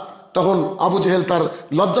তাআলা। তখন আবু জেহেল তার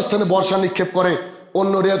লজ্জাস্থানে বর্ষা নিক্ষেপ করে।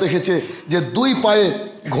 অন্য রিওয়ায়াতে দেখেছে যে দুই পায়ে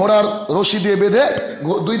ঘোড়ার রশি দিয়ে বেঁধে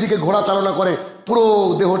দুই দিকে ঘোড়া চালনা করে পুরো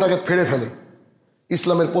দেহটাকে ফেড়ে ফেলে।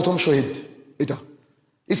 ইসলামের প্রথম শহীদ এটা,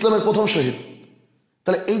 ইসলামের প্রথম শহীদ।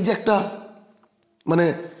 তাহলে এই যে একটা মানে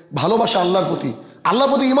ভালোবাসা আল্লাহর প্রতি,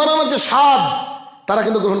 আল্লাহর প্রতি ঈমান আনার যে স্বাদ তারা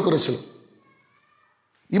কিন্তু গ্রহণ করেছিল।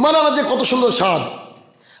 ঈমান আনার যে কত সুন্দর স্বাদ!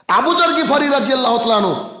 আবু যর গিফারি রাদিয়াল্লাহু তাআলা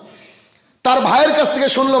আনহু তার ভাইয়ের কাছ থেকে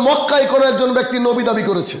শুনলো মক্কায় কোনো একজন ব্যক্তি নবী দাবি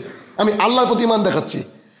করেছে, আমি আল্লাহর প্রতি ঈমান দেখাচ্ছি,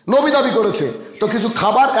 নবী দাবি করেছে। তো কিছু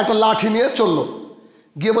খাবার, একটা লাঠি নিয়ে চললো,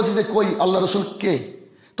 গিয়ে বলছে যে কই আল্লাহ রসুল কে?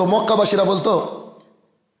 তো মক্কাবাসীরা বলতো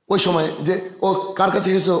ওই সময় যে ও কার কাছে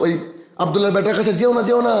গেছো, ওই আব্দুল্লাহর বেটার কাছে যেও না,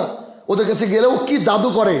 যেও না, ওদের কাছে গেলেও কি জাদু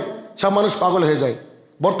করে, সব মানুষ পাগল হয়ে যায়।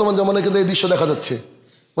 বর্তমান জমানায় কিন্তু এই দৃশ্য দেখা যাচ্ছে,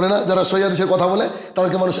 বলে না, যারা সহিহাদিসের কথা বলে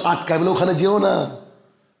তাদেরকে মানুষ আটকায়, বলে ওখানে যেও না,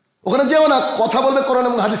 ওখানে যেও না, কথা বলবে কোরআন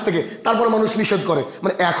এবং হাদিস থেকে, তারপর মানুষ নিষেধ করে।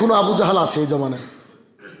 মানে এখনো আবু জাহাল আছে এই জমানায়।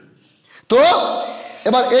 তো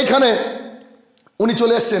এবার এইখানে উনি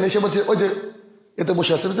চলে এসছেন, এসে বলছে ওই যে এতে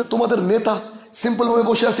বসে আছে, বলছে তোমাদের নেতা সিম্পল ভাবে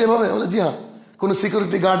বসে আছে এভাবে। বলে জি হ্যাঁ, কোনো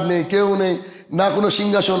সিকিউরিটি গার্ড নেই, কেউ নেই, না কোনো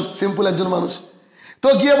সিংহাসন, সিম্পল একজন মানুষ। তো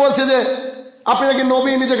গিয়ে বলছে যে আপনি নাকি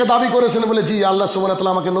নবী নিজেকে দাবি করেছেন। বলে জি, আল্লাহ সুবহানাহু ওয়া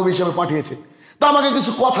তাআলা আমাকে নবী হিসেবে পাঠিয়েছে, তা আমাকে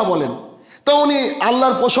কিছু কথা বলেন। তো উনি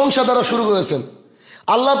আল্লাহর প্রশংসা দ্বারা শুরু করেছেন।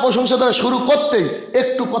 আল্লাহর প্রশংসা দ্বারা শুরু করতেই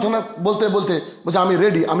একটু কথা না বলতে বলতে বলছে আমি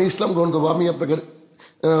রেডি, আমি ইসলাম গ্রহণ করবো। আমি আপনাকে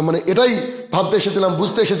মানে এটাই ভাবতে এসেছিলাম,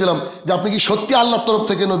 বুঝতে এসেছিলাম যে আপনি কি সত্যি আল্লাহর তরফ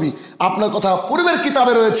থেকে নবী, আপনার কথা পূর্বের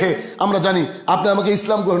কিতাবে রয়েছে, আমরা জানি, আপনি আমাকে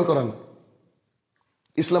ইসলাম গ্রহণ করান।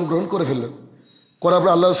 ইসলাম গ্রহণ করে ফেললেন। করার পর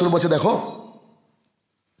আল্লাহ রাসূল বলছে দেখো,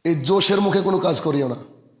 এই জোশের মুখে কোনো কাজ করিও না।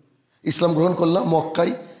 ইসলাম গ্রহণ করলাম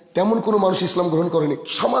মক্কায়, তেমন কোনো মানুষ ইসলাম গ্রহণ করেনি,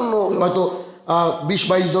 সামান্য হয়তো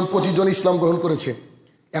 20-22 জন 25 জন ইসলাম গ্রহণ করেছে।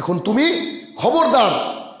 এখন তুমি খবরদার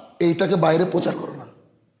এইটাকে বাইরে প্রচার করো না।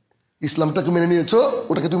 ইসলামটাকে মেনে নিয়েছো,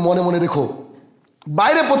 ওটাকে তুমি মনে মনে রেখো।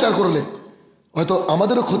 বাইরে প্রচার করলে হয়তো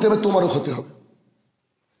আমাদেরও ক্ষতি হবে, তোমারও ক্ষতি হবে।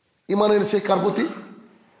 ঈমান এনেছে কার প্রতি?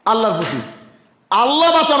 আল্লাহর প্রতি। আল্লাহ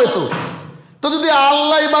বাঁচাবে তো, তো যদি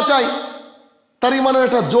আল্লাহ বাঁচায়, তার ঈমানের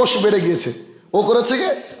একটা জোশ বেড়ে গিয়েছে। ও করেছে কি,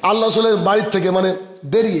 আল্লাহ রাসূলের বাড়ির থেকে মানে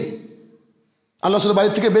বেরিয়ে, আল্লাহ রাসূলের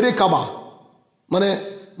বাড়ির থেকে বেরিয়ে কাবা, মানে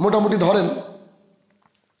মোটামুটি ধরেন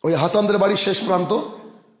ওই হাসানদের বাড়ির শেষ প্রান্ত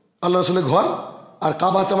আল্লাহ রাসূলের ঘর, আর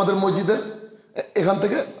কাবা আছে আমাদের মসজিদের এখান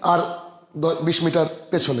থেকে আর 20 মিটার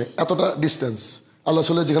পেছনে, এতটা ডিস্টেন্স আল্লাহ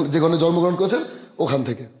রাসূলের যেখানে জন্মগ্রহণ করেছেন ওখান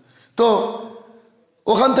থেকে। তো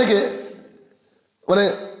ওখান থেকে মানে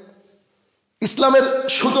ইসলামের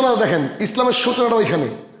সূচনা দেখেন, ইসলামের সূচনাটা ওইখানে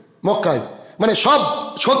মক্কায়, মানে সব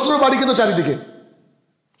শত্রুর বাড়ি কিন্তু চারিদিকে,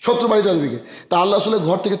 শত্রু বাড়ি চারিদিকে। তা আল্লাহ রাসূলের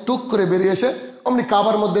ঘর থেকে টুক করে বেরিয়ে এসে অমনি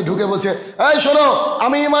কাবার মধ্যে ঢুকে বলছে এই শোনো,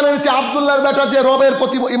 আমি ঈমান এনেছি, আব্দুল্লাহর বেটা যে রবের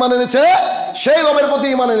প্রতি ঈমান এনেছে, সেই রবের প্রতি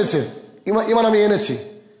ঈমান এনেছে, ঈমান আমি এনেছি।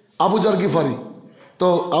 আবু যর গিফারি, তো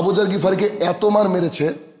আবু যর গিফারিকে এত মার মেরেছে,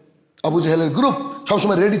 আবু জাহেলের গ্রুপ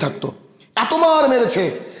সবসময় রেডি থাকতো, এত মার মেরেছে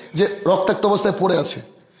যে রক্তাক্ত অবস্থায় পড়ে আছে।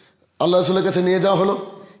 আল্লাহ রাসূলের কাছে নিয়ে যাওয়া হলো,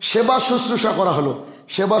 সেবা শুশ্রূষা করা হলো।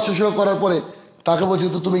 সেবা শুশ্রূষা করার পরে তাকে বলছে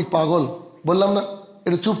তো তুমি পাগল, বললাম না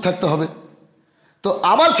একটু চুপ থাকতে হবে। তো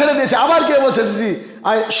আবার ছেড়ে দিয়েছে। আবার কে বলছে জি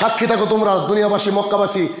সাক্ষী থাকো তোমরা দুনিয়াবাসী,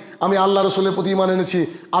 মক্কাবাসী, আমি আল্লাহ রাসূলের প্রতি ঈমান এনেছি,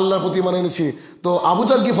 আল্লাহর প্রতি ঈমান এনেছি। তো আবু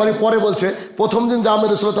যর গিফারি পরে বলছে প্রথম দিন যা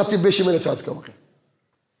মেরেছিল তার চেয়ে বেশি মেরেছে আজকে আমাকে,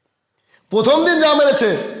 প্রথম দিন যা মেরেছে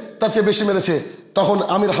তার চেয়ে বেশি মেরেছে। তখন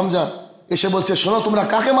আমির হামজা এসে বলছে শোনো, তোমরা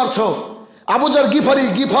কাকে মারছো? আবু যর গিফারি,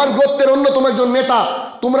 গিফার গোত্রের অন্যতম একজন নেতা,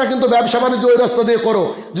 তোমরা কিন্তু ব্যবসা বাণিজ্য ওই রাস্তা দিয়ে করো,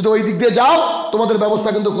 যদি ওই দিক দিয়ে যাও তোমাদের ব্যবস্থা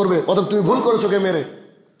কিন্তু করবে, অতএব তুমি ভুল করেছো কে মেরে।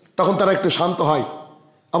 তখন তারা একটু শান্ত হয়।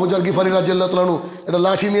 আবু যর গিফারি রাদিয়াল্লাহু তাআলা আনহু একটা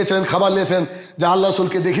লাঠি নিয়েছিলেন, খাবার নিয়েছেন, যে আল্লাহ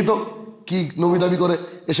রাসূলকে দেখি তো কি নবী দাবি করে,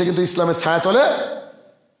 এসে কিন্তু ইসলামের ছায়াতলে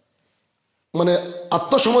মানে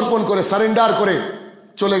আত্মসমর্পণ করে, সারেন্ডার করে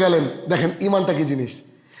চলে গেলেন। দেখেন ঈমানটা কি জিনিস।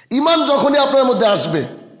 ঈমান যখনই আপনার মধ্যে আসবে,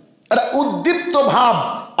 একটা উদ্দীপ্ত ভাব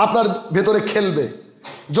আপনার ভেতরে খেলবে।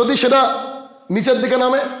 যদি সেটা নিচের দিকে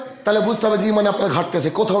নামে তাহলে বুঝতে হবে যে ঈমান আপনার ঘাটতেছে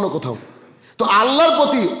কোথাও না কোথাও। তো আল্লাহর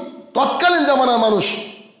প্রতি তৎকালীন জামানার মানুষ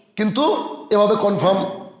কিন্তু এভাবে কনফার্ম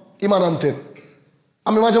ঈমান আনতেন।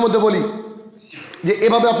 আমি মাঝে মধ্যে বলি যে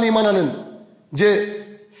এভাবে আপনি ঈমান আনেন যে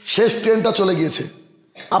শেষ ট্রেনটা চলে গিয়েছে,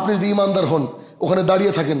 আপনি যদি ঈমানদার হন, ওখানে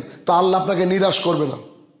দাঁড়িয়ে থাকেন, তো আল্লাহ আপনাকে নিরাশ করবে না,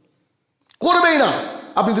 করবেই না,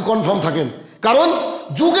 আপনি যদি কনফার্ম থাকেন। কারণ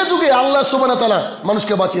যুগে যুগে আল্লাহ সুবহানাহু ওয়া তাআলা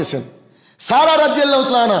মানুষকে বাঁচিয়েছেন। সারা রাদিয়াল্লাহু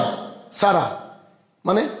তাআলা আনহা, সারা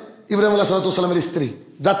মানে ইব্রাহিম আলাইহিস সালামের স্ত্রী,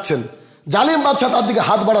 যাচ্ছেন, জালিম বাদশা তার দিকে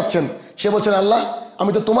হাত বাড়াচ্ছেন, সে বলছেন আল্লাহ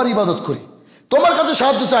আমি তো তোমার ইবাদত করি, তোমার কাছে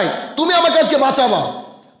সাহায্য চাই, তুমি আমাকে আজকে বাঁচাবা।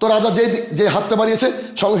 তো রাজা যে হাতটা বাড়িয়েছে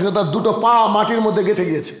সঙ্গে সঙ্গে তার দুটো পা মাটির মধ্যে গেঁথে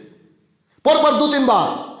গিয়েছে, পরপর 2-3 বার।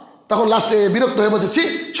 তখন লাস্টে বিরক্ত হয়ে বলছে ছি,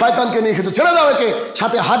 শয়তানকে নিয়ে খেতে, ছেড়ে দাও একে,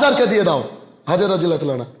 সাথে হাজারকে দিয়ে দাও, হাজার রাদিয়াল্লাহু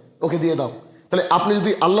তাআলা ওকে দিয়ে দাও। তাহলে আপনি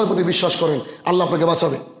যদি আল্লাহর প্রতি বিশ্বাস করেন, আল্লাহ আপনাকে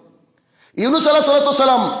বাঁচাবে। ইউনূস আলাইহিস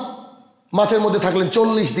সালাম মাছের মধ্যে থাকলেন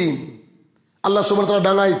 40 দিন। আল্লাহ সুবহানাহু ওয়া তাআলা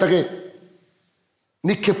ডাঙায় তাকে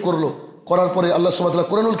নিক্ষেপ করলো, করার পরে আল্লাহ সুবহানাহু ওয়া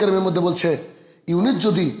তাআলা কোরআনুল কারীমে মধ্যে বলছে ইউনূস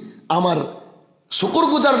যদি আমার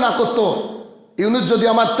শুকরগুজার না করতো, ইউনূস যদি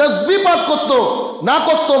আমার তাসবিহ পাঠ করতো না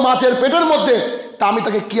করতো মাছের পেটের মধ্যে, তা আমি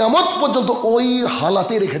তাকে কিয়ামত পর্যন্ত ওই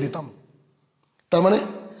হালাতে রেখে দিতাম। তার মানে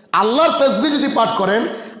আল্লাহর তাসবিহ যদি পাঠ করেন,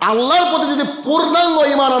 আল্লাহর প্রতি যদি পূর্ণাঙ্গ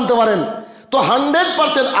ঈমান আনতে পারেন, তো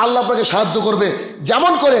 100% আল্লাহ আপনাকে সাহায্য করবে।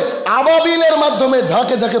 যেমন করে আবাবিলের মাধ্যমে,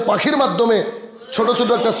 ঝাঁকে ঝাঁকে পাখির মাধ্যমে, ছোট ছোট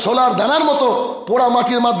একটা সোলার দানার মতো পোড়া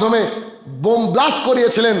মাটির মাধ্যমে বোম ব্লাস্ট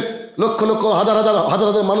করিয়েছিলেন, লক্ষ লক্ষ হাজার হাজার হাজার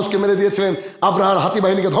হাজার মানুষকে মেরে দিয়েছিলেন, আব্রাহার হাতি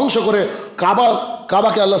বাহিনীকে ধ্বংস করে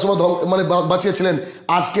কাবাকে আল্লাহ মানে বাঁচিয়েছিলেন।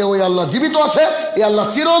 আজকে ওই আল্লাহ জীবিত আছে, এই আল্লাহ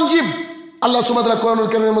চিরঞ্জীব। আল্লাহ সুবহানাহু ওয়া তাআলা কোরআনুল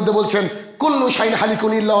কারীমের মধ্যে বলছেন কুল্লু শাইন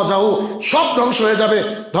হালিকুন ইল্লা ওয়াজহু, সব ধ্বংস হয়ে যাবে,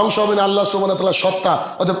 ধ্বংস হবে না আল্লাহ সুবহানাহু ওয়া তাআলার সত্তা।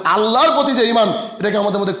 অতএব আল্লাহর প্রতি যে ঈমান, এটাকে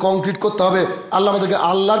আমাদের মধ্যে কংক্রিট করতে হবে। আল্লাহ আমাদেরকে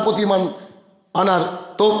আল্লাহর প্রতি ঈমান আনার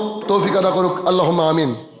তৌফিক আদা করুক, আল্লাহুম্মা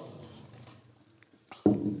আমিন।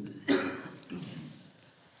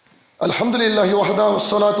 আলহামদুলিল্লাহ ওয়াহদা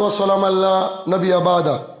ওয়াসসালাতু ওয়াসসালামু আলা নবিয়্যা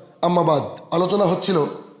বাদা, আম্মা বাদ। আলোচনা হচ্ছিল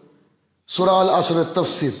সূরা আল আসরের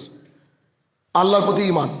তাফসীর, আল্লাহর প্রতি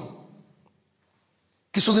ঈমান।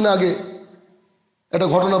 কিছুদিন আগে একটা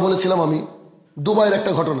ঘটনা বলেছিলাম আমি, দুবাইয়ের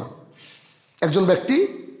একটা ঘটনা। একজন ব্যক্তি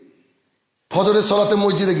ফজরের সালাতে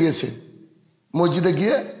মসজিদে গিয়েছে, মসজিদে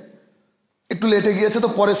গিয়ে একটু লেটে গিয়েছে, তো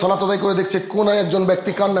পরে সালাত আদায় করে দেখছে কোনায় একজন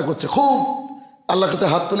ব্যক্তি কান্না করছে, খুব আল্লাহর কাছে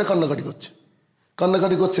হাত তুলে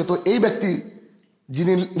কান্নাকাটি করছে। তো এই ব্যক্তি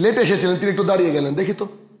যিনি লেটে এসেছিলেন তিনি একটু দাঁড়িয়ে গেলেন, দেখি তো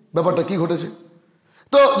ব্যাপারটা কি ঘটেছে।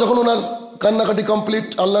 তো যখন ওনার কান্নাকাটি কমপ্লিট,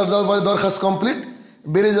 আল্লাহর দরবারে দরখাস্ত কমপ্লিট,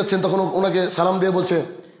 বেরিয়ে যাচ্ছেন, তখন ওনাকে সালাম দিয়ে বলছে,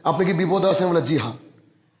 আপনি কি বিপদে আছেন? বলে জি হ্যাঁ।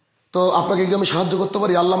 তো আপনাকে কি আমি সাহায্য করতে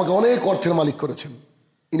পারি? আল্লাহ আমাকে অনেক অর্থের মালিক করেছেন।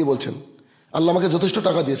 ইনি বলছেন, আল্লাহ আমাকে যথেষ্ট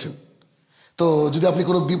টাকা দিয়েছেন, তো যদি আপনি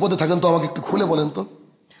কোনো বিপদে থাকেন তো আমাকে একটু খুলে বলেন তো।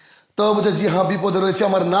 তো বলছে জি হ্যাঁ, বিপদে রয়েছে,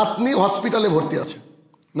 আমার নাতনি হসপিটালে ভর্তি আছে,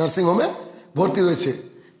 নার্সিংহোমে ভর্তি রয়েছে,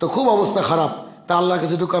 তো খুব অবস্থা খারাপ, তা আল্লাহর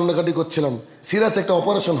কাছে একটু কান্নাকাটি করছিলাম, সিরিয়াস একটা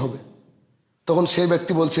অপারেশন হবে। তখন সেই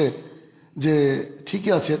ব্যক্তি বলছে যে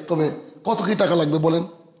ঠিকই আছে, তবে কত কি টাকা লাগবে বলেন?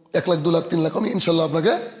 1 লাখ, 2 লাখ, 3 লাখ, আমি ইনশাল্লাহ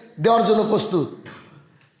আপনাকে দেওয়ার জন্য প্রস্তুত।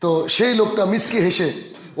 তো সেই লোকটা মিসকে হেসে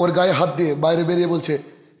ওর গায়ে হাত দিয়ে বাইরে বেরিয়ে বলছে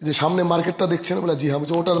যে সামনে মার্কেটটা দেখছেন? বলে জি হ্যাঁ।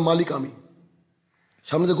 বলছে ওটার মালিক আমি,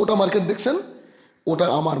 সামনে যে গোটা মার্কেট দেখছেন ওটা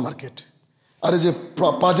আমার মার্কেট। আরে যে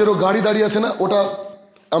পাজেরও গাড়ি দাঁড়িয়ে আছে না, ওটা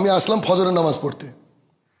আমি আসলাম ফজরের নামাজ পড়তে,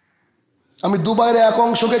 আমি দুবাইয়ের এক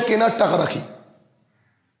অংশকে কেনার টাকা রাখি।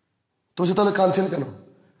 তো বলছে তাহলে কাঁদছেন কেন?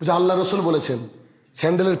 বলছে আল্লাহ রসুল বলেছেন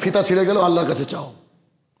স্যান্ডেলের ফিতা ছিঁড়ে গেল আল্লাহর কাছে চাও।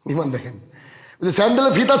 ইমান দেখেন, বলছে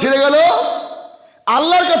স্যান্ডেলের ফিতা ছিঁড়ে গেল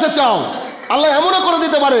আল্লাহর কাছে চাও, আল্লাহ এমনও করে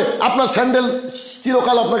দিতে পারে আপনার স্যান্ডেল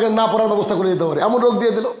চিরকাল আপনাকে না পরার ব্যবস্থা করে দিতে পারে, এমন রোগ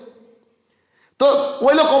দিয়ে দিল। তো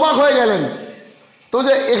ওই লোক অবাক হয়ে গেলেন। তো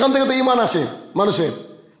যে এখান থেকে তো ঈমান আসে মানুষের,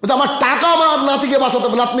 বলছে আমার টাকা আমার নাতিকে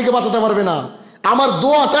বাঁচাতে পারবে না, আমার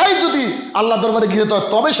দোয়াটাই যদি আল্লাহ দরবারে গৃহীত হয়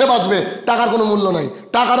তবে সে বাঁচবে, টাকার কোনো মূল্য নাই,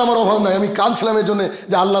 টাকার আমার অভাব নাই, আমি কাঁদছিলাম এর জন্য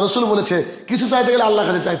যে আল্লাহ রসুল বলেছে কিছু চাইতে গেলে আল্লাহর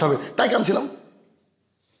কাছে চাইতে হবে, তাই কাঁদছিলাম।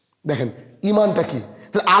 দেখেন ঈমানটা কি,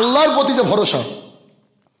 আল্লাহর প্রতি যে ভরসা,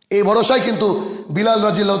 এই ভরসায় কিন্তু বিলাল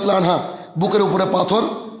রাদিয়াল্লাহু তাআলা আনহু বুকের উপরে পাথর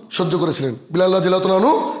সহ্য করেছিলেন। বিলাল রাদিয়াল্লাহু তাআলা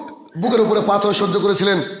আনহু বুকের উপরে পাথর সহ্য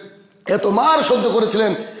করেছিলেন, এত মার সহ্য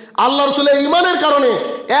করেছিলেন আল্লাহ রসুলের ঈমানের কারণে।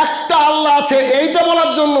 একটা আল্লাহ আছে এইটা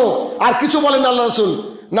বলার জন্য আর কিছু বলেন আল্লাহ রসুল।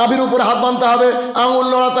 নাভির উপরে হাত বাঁধতে হবে, আঙুল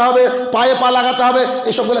নড়াতে হবে, পায়ে পা লাগাতে হবে,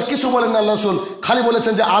 এসবগুলো কিছু বলেন না আল্লাহ রসুল। খালি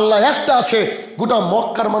বলেছেন যে আল্লাহ একটা আছে। গোটা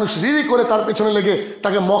মক্কার মানুষ রিরি করে তার পেছনে লেগে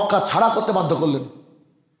তাকে মক্কা ছাড়া করতে বাধ্য করলেন।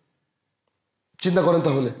 চিন্তা করেন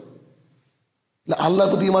তাহলে আল্লাহর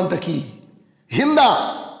প্রতি ঈমানটা কি। হিন্দা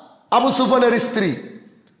আবু সুফিয়ানের স্ত্রী,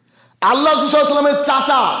 আল্লাহ রাসূল সাল্লাল্লাহু আলাইহি ওয়াসাল্লামের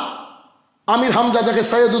চাচা আমির হামজা, যাকে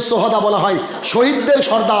সৈয়দুস সোহাদা বলা হয়, শহীদদের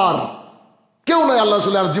সর্দার, কেউ নয় আল্লাহ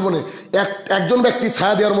রাসূলের জীবনে একজন ব্যক্তি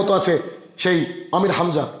ছায়া দেওয়ার মতো আছে, সেই আমির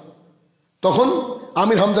হামজা। তখন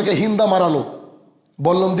আমির হামজাকে হিন্দা মারালো,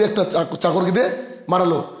 বল্লম দিয়ে একটা চাকরকে দিয়ে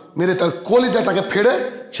মারালো, মেরে তার কলিজাটাকে ফেড়ে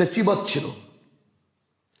সে চিবাচ্ছিল,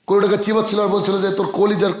 কলিজাটাকে চিবাচ্ছিল আর বলছিল যে তোর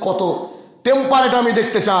কলিজার কত টেম্পারেট আমি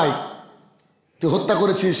দেখতে চাই, তুই হত্যা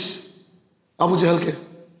করেছিস আবু জেহেলকে।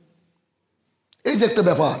 এই যে একটা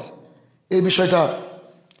ব্যাপার, এই বিষয়টা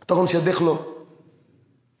তখন সে দেখলো।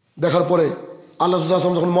 দেখার পরে আল্লাহ রাসূল সাল্লাল্লাহু আলাইহি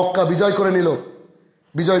ওয়াসাল্লাম যখন মক্কা বিজয় করে নিল,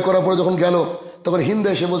 বিজয় করার পরে যখন গেল, তখন হিন্দা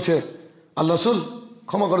এসে বলছে আল্লাহ রাসূল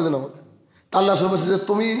ক্ষমা করে দিন আমাকে। তা আল্লাহ রাসূল বলছে যে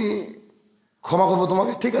তুমি ক্ষমা করবো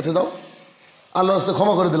তোমাকে, ঠিক আছে যাও। আল্লাহ রাসূল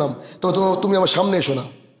ক্ষমা করে দিলাম, তো তুমি আমার সামনে এসো না,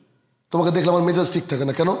 তোমাকে দেখলে আমার মেজাজ ঠিক থাকে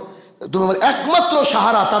না। কেন? তুমি আমার একমাত্র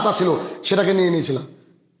সাহারা চাচা ছিল, সেটাকে নিয়ে নিয়েছিলাম,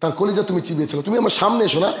 তার কলিজা তুমি চিবিয়েছিল, তুমি আমার সামনে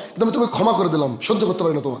এসো না, কিন্তু আমি তুমি ক্ষমা করে দিলাম, সহ্য করতে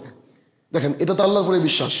পারি না তোমাকে। দেখেন, এটা তো আল্লাহর উপরে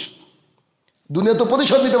বিশ্বাস। দুনিয়া তো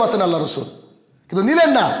প্রতিশোধ নিতে পারতেন আল্লাহ রাসূল, কিন্তু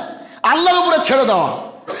নিলেন না, আল্লাহর উপরে ছেড়ে দেওয়া।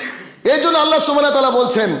 এই জন্য আল্লাহ সুবহানাহু ওয়া তাআলা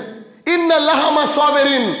বলছেন ইন্নাল্লাহা মা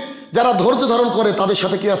সাবিরিন, যারা ধৈর্য ধারণ করে তাদের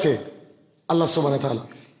সাথে কি আছে আল্লাহ সুবহানাহু ওয়া তাআলা।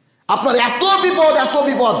 আপনার এত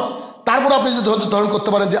বিপদ, তারপর আপনি যদি ধৈর্য ধারণ করতে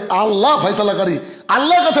পারেন যে আল্লাহ ফয়সালাকারী,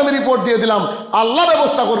 আল্লাহর কাছে আমি রিপোর্ট দিয়ে দিলাম, আল্লাহ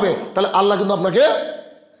ব্যবস্থা করবে, তাহলে আল্লাহ কিন্তু আপনাকে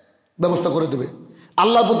ব্যবস্থা করে দেবে।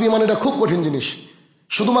 আল্লাহর প্রতি ঈমান এটা খুব কঠিন জিনিস।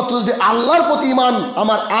 শুধুমাত্র যদি আল্লাহর প্রতি ঈমান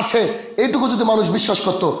আমার আছে এইটুকু যদি মানুষ বিশ্বাস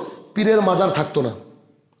করত, পীরের মাজার থাকতো না,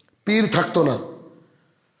 পীর থাকতো না,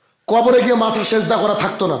 কবরে গিয়ে মাথা সেজদা করা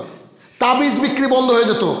থাকতো না, তাবিজ বিক্রি বন্ধ হয়ে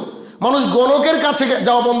যেত, মানুষ গণকের কাছে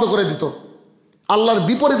যাওয়া বন্ধ করে দিত। আল্লাহর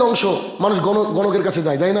বিপরীত অংশ মানুষ গণকের কাছে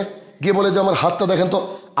যায় না, গিয়ে বলে যে আমার হাতটা দেখেন তো,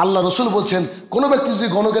 আল্লাহ রসুল বলছেন কোনো ব্যক্তি যদি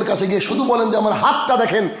গণকের কাছে গিয়ে শুধু বলেন যে আমার হাতটা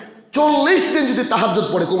দেখেন, 40 দিন যদি তাহাজ্জুদ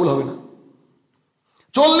পড়ে কবুল হবে না।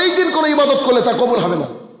 40 দিন কোনো ইবাদত করলে তা কবুল হবে না।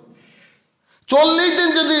 40 দিন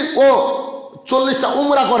যদি ও 40টা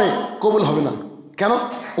উমরা করে কবুল হবে না। কেন?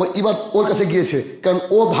 ও ওর কাছে গিয়েছে, কারণ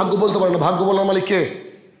ও ভাগ্য বলতে পারে না। ভাগ্য বলার মালিক কে?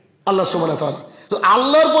 আল্লাহ সুবহানাহু ওয়া তাআলা। তো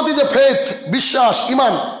আল্লাহর প্রতি যে ফেথ, বিশ্বাস,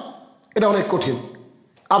 ইমান, এটা অনেক কঠিন।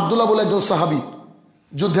 আব্দুল্লাহ বলে একজন সাহাবী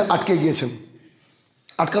যুদ্ধে আটকে গিয়েছেন।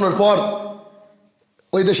 আটকানোর পর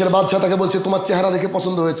ওই দেশের বাদশাহ তাকে বলছে, তোমার চেহারা দেখে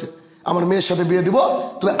পছন্দ হয়েছে, আমার মেয়ের সাথে বিয়ে দিব,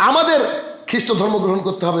 তুমি আমাদের খ্রিস্ট ধর্ম গ্রহণ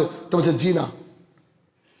করতে হবে। তো বলছে, জি না,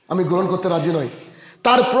 আমি গ্রহণ করতে রাজি নই।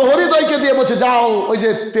 তার প্রহরী দ্বয়কে দিয়ে বলছে, যাও ওই যে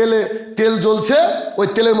তেল জ্বলছে, ওই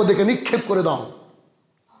তেলের মধ্যে নিক্ষেপ করে দাও।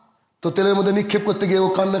 তো তেলের মধ্যে নিক্ষেপ করতে গিয়ে ও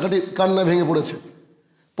কান্না ভেঙে পড়েছে।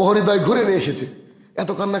 প্রহরী দ্বয় ঘুরে নিয়ে এসেছে, এত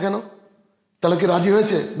কান্না কেন? তাহলে কি রাজি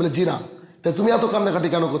হয়েছে? বলে, জি না। তাই তুমি এত কান্নাকাটি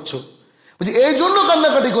কেন করছো? বলছি, এই জন্য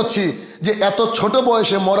কান্নাকাটি করছি যে এত ছোট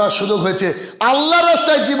বয়সে মরার সুযোগ হয়েছে, আল্লাহর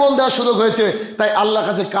রাস্তায় জীবন দেওয়ার সুযোগ হয়েছে। তাই আল্লাহর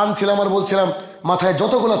কাছে কাঁদছিলাম আর বলছিলাম, মাথায়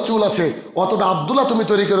যতগুলো চুল আছে অতটা আব্দুল্লাহ তুমি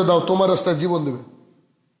তৈরি করে দাও, তোমার রাস্তায় জীবন দেবে।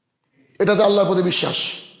 এটা যে আল্লাহর প্রতি বিশ্বাস,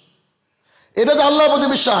 এটা যে আল্লাহর প্রতি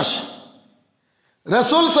বিশ্বাস।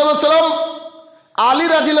 রাসূল সাল্লাল্লাহু আলাইহি ওয়াসাল্লাম আলী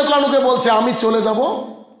রাদিয়াল্লাহু আনহুকে বলছে, আমি চলে যাব,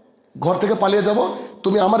 ঘর থেকে পালিয়ে যাব,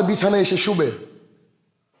 তুমি আমার বিছানায় এসে শুবে।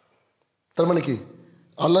 তার মানে কি?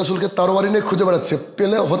 আল্লাহ রাসূলকে তরবারি নিয়ে খুঁজে বেড়াচ্ছে,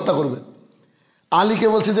 পেলে হত্যা করবে। আলীকে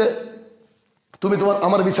বলছে যে তুমি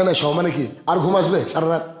আমার বিছানায় শো। মানে কি? আর ঘুম আসবে সারা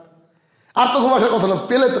রাত? আর তো ঘুম আসার কথা না,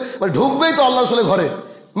 পেলে তো মানে ঢুকবেই তো আল্লাহ রাসূলের ঘরে,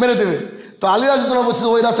 মেরে দেবে। তো আলী রাদিয়াল্লাহু আনহু বলছে,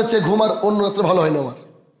 ওই রাতের চেয়ে ঘুম আর অন্য রাত্রে ভালো হয় না আমার।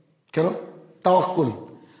 কেন? তাওয়াক্কুল,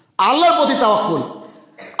 আল্লাহর প্রতি তাওয়াক্কুল।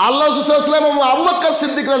 আল্লাহ রাসূল সাল্লাল্লাহু আলাইহি ওয়াসাল্লাম এবং আবু বকর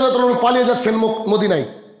সিদ্দিক রাদিয়াল্লাহু আনহু পালিয়ে যাচ্ছেন মদিনায়।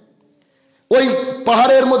 ওই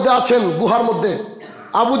পাহাড়ের মধ্যে আছেন, গুহার মধ্যে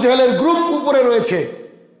আবু জেহেলের গ্রুপ উপরে রয়েছে।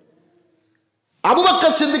 আবু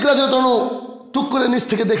বকর সিদ্দিক রাদিয়াল্লাহু আনহু টুক করে নিচ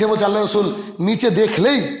থেকে দেখে বলছে, আল্লাহ রাসূল, নিচে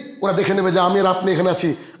দেখলেই ওরা দেখে নেবে যে আমি আর আপনি এখানে আছি,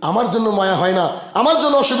 আমার জন্য মায়া হয় না, আমার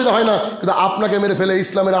জন্য অসুবিধা হয় না, কিন্তু আপনাকে মেরে ফেলে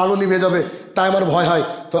ইসলামের আলো নিভে যাবে, তাই আমার ভয় হয়।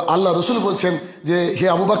 তো আল্লাহ রাসূল বলছেন যে, হে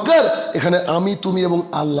আবু বকর, এখানে আমি, তুমি এবং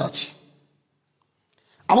আল্লাহ আছি।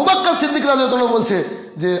 আবু বকর সিদ্দিক রাদিয়াল্লাহু আনহু বলছে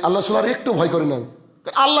যে, আল্লাহ রাসূল, আর একটু ভয় করি না,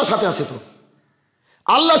 আল্লাহর সাথে আছে, তো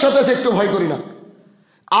আল্লাহর সাথে আছে, একটু ভয় করি না।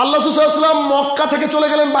 আল্লাহ রাসূল সাল্লাল্লাহু আলাইহি ওয়াসাল্লাম মক্কা থেকে চলে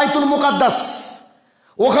গেলেন বাইতুল মুকাদ্দাস,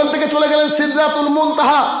 ওখান থেকে চলে গেলেন সিদরাতুল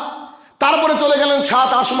মুনতাহা, তারপরে চলে গেলেন 7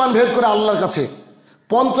 আসমান ভেদ করে আল্লাহর কাছে।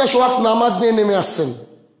 50 ওয়াক্ত নামাজ নিয়ে নেমে আসছেন।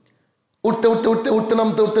 উঠতে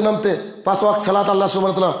নামতে 5 ওয়াক্ত সালাত আল্লাহ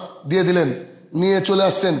সুবহানাহু ওয়া তাআলা দিয়ে দিলেন, নিয়ে চলে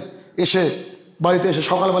আসছেন। এসে বাড়িতে এসে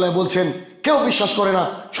সকালবেলায় বলছেন, কেউ বিশ্বাস করে না,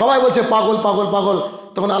 সবাই বলছে পাগল পাগল পাগল।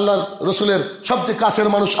 তখন আল্লাহর রসুলের সবচেয়ে কাছের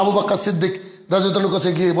মানুষ আবু বকর সিদ্দিক রাদিয়াল্লাহু আনহুর কাছে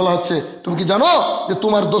গিয়ে বলা হচ্ছে, তুমি কি জানো যে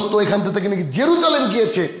তোমার দোস্ত এখান থেকে নাকি জেরুজালেম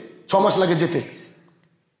গিয়েছে, 6 মাস লাগে যেতে,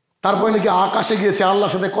 তারপরে নাকি আকাশে গিয়েছে,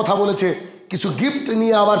 আল্লাহর সাথে কথা বলেছে, কিছু গিফট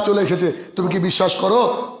নিয়ে আবার চলে এসেছে, তুমি কি বিশ্বাস করো?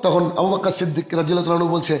 তখন আবু বকর সিদ্দিক রাদিয়াল্লাহু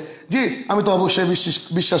আনহু বলছে, জি আমি তো অবশ্যই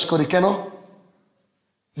বিশ্বাস করি। কেন?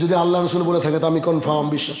 যদি আল্লাহ রসুল বলে থাকে তো আমি কনফার্ম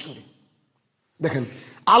বিশ্বাস করি। দেখেন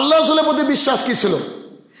আল্লাহ রসুলের প্রতি বিশ্বাস কি ছিল।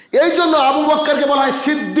 এই জন্য আবু বকরকে বলা হয়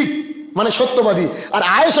সিদ্দিক, মানে সত্যবাদী, আর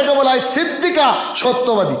আয়েশাকে বলা হয় সিদ্দিকা,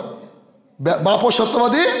 সত্যবাদী। বাপও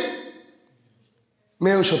সত্যবাদী,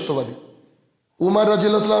 মেয়েও সত্যবাদী। উমর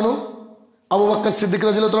রাদিয়াল্লাহু আনহু, আবু বকর সিদ্দিক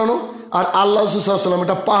রাদিয়াল্লাহু আনহু আর আল্লাহ রাসূল সাল্লাল্লাহু আলাইহি ওয়াসাল্লাম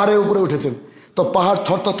একটা পাহাড়ের উপরে উঠেছেন। তো পাহাড়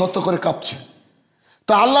থরথর করে কাঁপছে।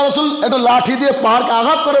 তো আল্লাহ রাসূল একটা লাঠি দিয়ে পাহাড়কে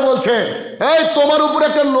আঘাত করে বলছে, এই তোমার উপরে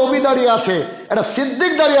একটা নবী দাঁড়িয়ে আছে, একটা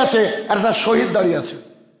সিদ্দিক দাঁড়িয়ে আছে, আর একটা শহীদ দাঁড়িয়ে আছে।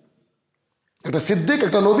 একটা সিদ্দিক,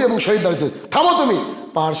 একটা নবী এবং শহীদ দাঁড়িয়েছে, থামো তুমি।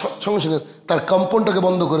 পাহাড় সঙ্গে সঙ্গে তার কম্পনটাকে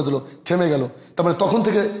বন্ধ করে দিল, থেমে গেল। তারপরে তখন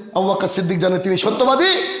থেকে আবু বকর সিদ্দিক জানে তিনি সত্যবাদী,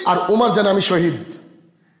 আর উমর জানে আমি শহীদ।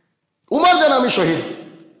 উমর জানে আমি শহীদ।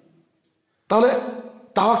 তাহলে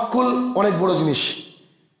তাওয়াক্কুল অনেক বড় জিনিস,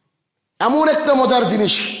 এমন একটা মজার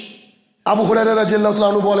জিনিস। আবু হুরায়রা রাদিয়াল্লাহু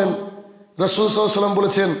তাআলা আনহু বলেন, রাসূল সাল্লাল্লাহু আলাইহি ওয়াসাল্লাম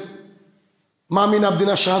বলেছেন, মা মিন আবদিন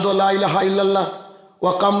আশহাদু লা ইলাহা ইল্লাল্লাহ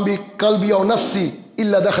ওয়া কামবি কলবি ওয়া নাফসি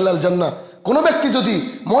ইল্লা দাখালাল জান্নাহ। কোন ব্যক্তি যদি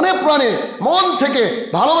মনে প্রাণে মন থেকে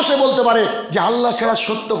ভালোবাসে বলতে পারে যে আল্লাহ ছাড়া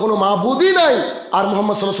সত্য কোনো মাবুদই নাই, আর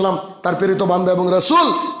মুহাম্মদ সাল্লাল্লাহু আলাইহি ওয়াসাল্লাম তার প্রেরিত বান্দা এবং রাসূল,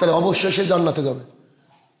 তাহলে অবশ্যই সে জান্নাতে যাবে,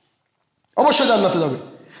 অবশ্যই জান্নাতে যাবে।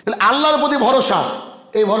 তাহলে আল্লাহর প্রতি ভরসা,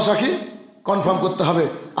 এই ভরসা কি কনফার্ম করতে হবে।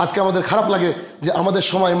 আজকে আমাদের খারাপ লাগে যে আমাদের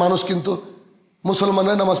সময় মানুষ কিন্তু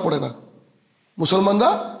মুসলমানরা নামাজ পড়ে না, মুসলমানরা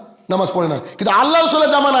নামাজ পড়ে না, কিন্তু আল্লাহ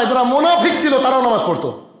রাসূলের জামানায় যারা মুনাফিক ছিল তারাও নামাজ পড়তো,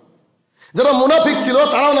 যারা মুনাফিক ছিল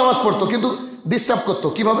তারাও নামাজ পড়তো, কিন্তু ডিস্টার্ব করতো।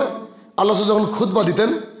 কিভাবে? আল্লাহ রাসূল যখন খুতবা দিতেন,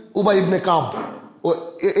 উবাই ইবনে কাব, ও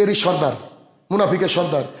এরই সর্দার, মুনাফিকের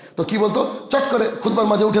সর্দার, তো কি বলতো, চট করে খুতবার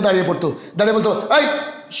মাঝে উঠে দাঁড়িয়ে পড়তো, দাঁড়িয়ে বলতো, এই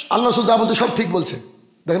আল্লাহ রাসূল যা বলছে সব ঠিক বলছে।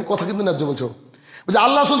 দেখেন কথা কিন্তু ন্যায্য বলছো, বলছে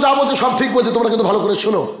আল্লাহ রাসূল যা বলছে সব ঠিক বলছে, তোমরা কিন্তু ভালো করে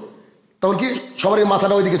শোনো। তখন কি সবারই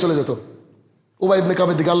মাথাটা ওই দিকে চলে যেত, উবাই ইবনে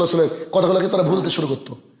কাবের দিকে। আল্লাহ রাসূলের কথাগুলোকে তারা ভুলতে শুরু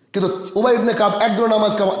করতো। কিন্তু উবাই ইবনে কাব একদিনও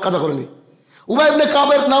নামাজ কাজা করেনি। উবাই ইবনে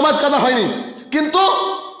কাবের নামাজ কাজা হয়নি, কিন্তু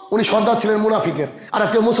উনি সর্দার ছিলেন মুনাফিকের। আর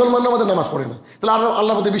আজকে মুসলমানরা আমাদের নামাজ পড়ে না। তাহলে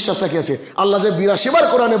আল্লাহর প্রতি বিশ্বাসটা কি আছে? আল্লাহ যে 82 বার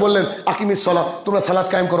কোরআনে বললেন আকিমিস সালাহ, তোমরা সালাত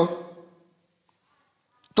কায়েম করো,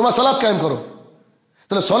 তোমরা সালাত কায়েম করো।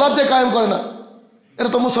 তাহলে সালাত যে কায়েম করে না, এটা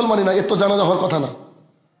তো মুসলমানই না, এর তো জানাজা হওয়ার কথা না।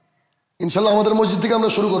 ইনশাল্লাহ আমাদের মসজিদ থেকে আমরা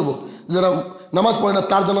শুরু করবো, যারা নামাজ পড়ে না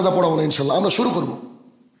তার জানাজা পড়াবো না, ইনশাল্লাহ আমরা শুরু করবো।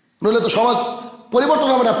 নইলে তো সমাজ পরিবর্তন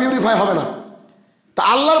হবে না, পিউরিফাই হবে না। তা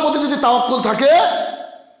আল্লাহর প্রতি যদি তাওয়াক্কুল থাকে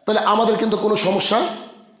তাহলে আমাদের কিন্তু কোনো সমস্যা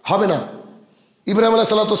হবে না। ইব্রাহিম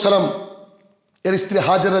আলাইহিস সালাম এর স্ত্রী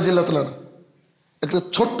হাজেরা রাদিয়াল্লাহু তাআলা একটা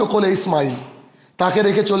ছোট্ট কোলে ইসমাইল, তাকে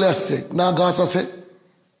রেখে চলে আসছে। না গাছ আছে,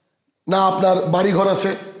 না আপনার বাড়িঘর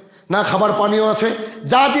আছে, না খাবার পানীয় আছে,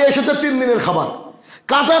 যা দিয়ে এসেছে 3 দিনের খাবার।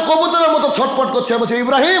 কাঁটা কবুতরের মতো ছটফট করছে, বলছে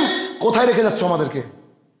ইব্রাহিম কোথায় রেখে যাচ্ছ আমাদেরকে,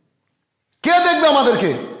 কে দেখবে আমাদেরকে?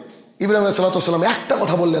 ইব্রাহিম আলাইহিস সালাম একটা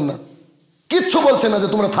কথা বললেন না, কিচ্ছু বলছেন না যে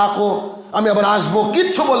তোমরা থাকো আমি আবার আসবো,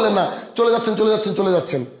 কিচ্ছু বললেন না। চলে যাচ্ছেন চলে যাচ্ছেন চলে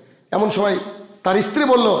যাচ্ছেন। এমন সময় তার স্ত্রী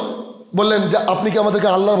বললেন যে আপনি কি আমাদেরকে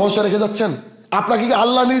আল্লাহর ভরসা রেখে যাচ্ছেন? আপনাকে কি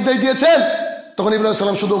আল্লাহ নির্দেশ দিয়েছেন? তখন ইব্রাহিম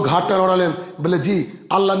সালাম শুধু ঘাটটা নড়ালেন, বলে জি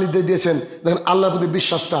আল্লাহ নির্দেশ দিয়েছেন। দেখেন আল্লাহর প্রতি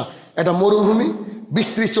বিশ্বাসটা। এটা মরুভূমি, 20,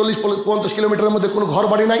 30, 40, 50 কিলোমিটারের মধ্যে কোনো ঘর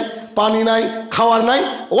বাড়ি নাই, পানি নাই, খাওয়ার নাই।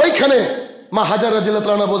 ওইখানে মা হাজার রাদিয়াল্লাহু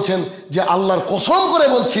তাআলা বলছেন যে আল্লাহর কসম করে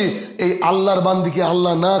বলছি এই আল্লাহর বান্দিকে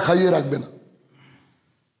আল্লাহ না খাইয়ে রাখবে না।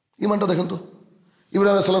 ইমানটা দেখেন তো।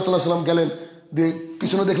 ইব্রাহিম সাল্লাল্লাহু আলাইহি ওয়াসাল্লাম গেলেন, দিয়ে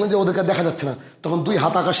পিছনে দেখলেন যে ওদেরকে দেখা যাচ্ছে না। তখন 2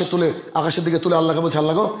 হাত আকাশের দিকে তুলে আল্লাহকে বলছে,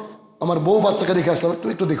 আল্লাহ গো আমার বউ বাচ্চাকে রেখে আসলাম,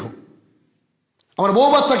 একটু দেখো, আমার বউ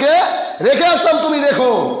বাচ্চাকে রেখে আসলাম, তুমি দেখো।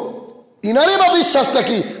 ইনারই বা বিশ্বাসটা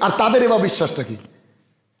কি আর তাদেরই বা বিশ্বাসটা কি?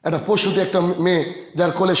 একটা পশুতে একটা মেয়ে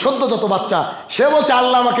যার কোলে সদ্যজাত বাচ্চা, সে বলছে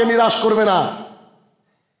আল্লাহ আমাকে নিরাশ করবে না।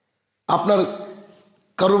 আপনার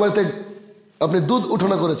কারোর বাড়িতে আপনি দুধ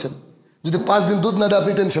উঠানো করেছেন, যদি 5 দিন দুধ না দেয়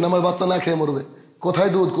আপনি টেনশন, আমার বাচ্চা না খেয়ে মরবে, কোথায়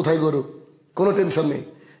দুধ কোথায় গরু, কোনো টেনশন নেই।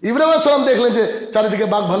 ইব্রাহিম আলাইহিস সালাম দেখলেন যে চারিদিকে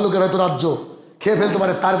বাঘ ভাল্লুকের হয়তো রাজ্য, খেয়ে ফেলতে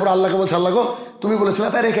পারে। তারপর আল্লাহকে বলছে, আল্লাহ গো তুমি বলেছিলে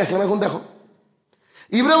তাই রেখে আসলাম, এখন দেখো।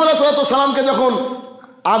 ইব্রাহিম আলাইহিস সালামকে যখন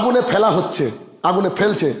আগুনে ফেলা হচ্ছে, আগুনে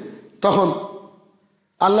ফেলছে, তখন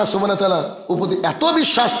আল্লাহ সুবহানাহু ওয়া তাআলা উপরে এত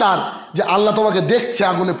বিশ্বাস তার যে আল্লাহ তোমাকে দেখছে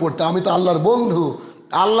আগুনে পড়তে, আমি তো আল্লাহর বন্ধু,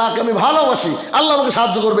 আল্লাহকে আমি ভালোবাসি, আল্লাহ আমাকে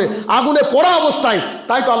সাহায্য করবে আগুনে পড়া অবস্থায়।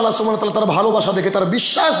 তাই তো আল্লাহ সুবহানাহু ওয়া তাআলা তার ভালোবাসা দেখে, তার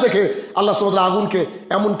বিশ্বাস দেখে আল্লাহ সুবহানাহু ওয়া তাআলা আগুনকে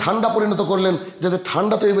এমন ঠান্ডা পরিণত করলেন যাতে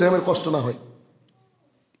ঠান্ডাতে ইব্রাহিমের কষ্ট না হয়।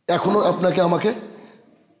 এখনো আপনাকে আমাকে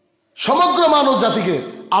সমগ্র মানব জাতিকে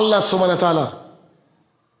আল্লাহ সুবহানাহু ওয়া তাআলা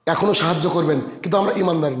এখনো সাহায্য করবেন, কিন্তু আমরা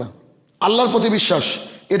ইমানদার না। আল্লাহর প্রতি বিশ্বাস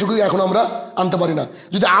এটুকুই এখন আমরা আনতে পারি না।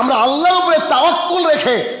 যদি আমরা আল্লাহর উপরে তাওয়াক্কুল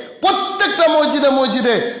রেখে প্রত্যেকটা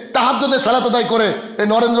মসজিদে তাহাজ্জুদে সালাত আদায় করে এই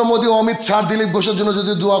নরেন্দ্র মোদী ও অমিত শাহ দিলীপ ঘোষের জন্য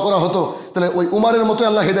যদি দোয়া করা হতো, তাহলে ওই উমারের মতো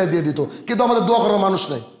আল্লাহ হেদায়েত দিয়ে দিত। কিন্তু আমাদের দোয়া করার মানুষ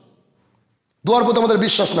নাই, দোয়ার প্রতি আমাদের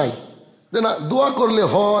বিশ্বাস নাই। যে না দোয়া করলে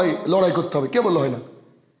হয়, লড়াই করতে হবে। কে বললো হয় না?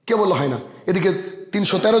 কে বললো হয় না? এদিকে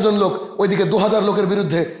 313 জন লোক, ওইদিকে 2000 লোকের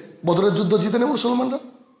বিরুদ্ধে বদরের যুদ্ধ জিতেনি মুসলমানরা,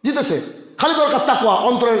 জিতেছে। খালি দরকার তাকওয়া,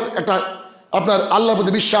 অন্তরের একটা আপনার আল্লাহর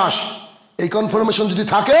প্রতি বিশ্বাস। এই কনফার্মেশন যদি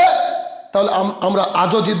থাকে তাহলে আমরা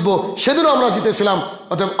আজও জিতবো, সেদিনও আমরা জিতেছিলাম।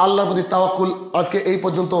 অতএব আল্লাহর প্রতি তাওয়াক্কুল। আজকে এই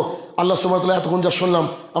পর্যন্ত আল্লাহ সুবহানাহু ওয়া তাআলা এতক্ষণ যা শুনলাম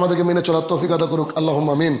আমাদেরকে মেনে চলার তৌফিক আদা করুক,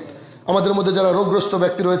 আল্লাহুম্মা আমিন। আমাদের মধ্যে যারা রোগগ্রস্ত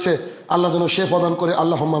ব্যক্তি রয়েছে আল্লাহ যেন সে প্রদান করে,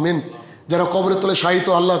 আল্লাহুম্মা আমিন। যারা কবরের তলে শায়িত,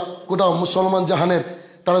 আল্লাহ গোটা মুসলমান জাহানের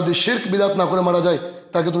তারা যদি শিরক বিদআত না করে মারা যায়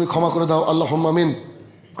তাকে তুমি ক্ষমা করে দাও, আল্লাহুম্মা আমিন।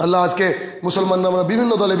 আল্লাহ আজকে মুসলমানরা আমরা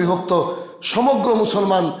বিভিন্ন দলে বিভক্ত, সমগ্র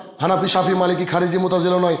মুসলমান হানাফি, শাফি, মালিকি, খারিজি,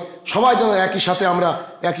 মুতাজিলা নয়, সবাই যেন একই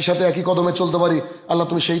সাথে একই কদমে চলতে পারি। আল্লাহ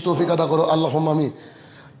তুমি সেই তৌফিক আদা করো, আল্লাহুম্মা আমিন।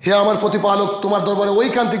 হে আমার প্রতিপালক, তোমার দরবারে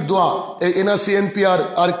ঐকান্তিক দোয়া, এই এনআরসি, এনপিআর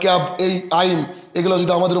আর ক্যাব, এই আইন, এগুলো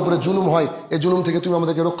যদি আমাদের উপরে জুলুম হয়, এই জুলুম থেকে তুমি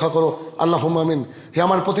আমাদেরকে রক্ষা করো, আল্লাহুম্মা আমিন। হে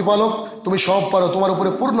আমার প্রতিপালক, তুমি সব পারো, তোমার উপরে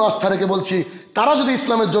পূর্ণ আস্থা রেখে বলছি, তারা যদি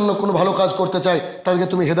ইসলামের জন্য কোনো ভালো কাজ করতে চায় তাদেরকে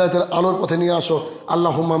তুমি হেদায়েতের আলোর পথে নিয়ে আসো,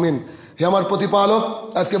 আল্লাহুম্মা আমিন। হে আমার প্রতিপালক,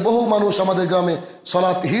 আজকে বহু মানুষ আমাদের গ্রামে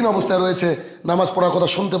সলাতহীন অবস্থায় রয়েছে, নামাজ পড়ার কথা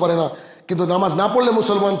শুনতে পারে না। কিন্তু নামাজ না পড়লে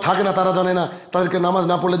মুসলমান থাকে না, তারা জানে না। তাদেরকে নামাজ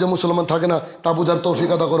না পড়লে যে মুসলমান থাকে না তা বুঝার তৌফিক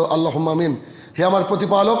আদা করো, আল্লাহুম্মা আমিন। হে আমার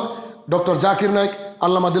প্রতিপালক, ডক্টর জাকির নায়েক,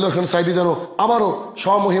 আল্লামা দিলওয়ার খান সাঈদী যেন আবারও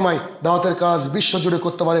স্বমহিমায় দাওয়াতের কাজ বিশ্বজুড়ে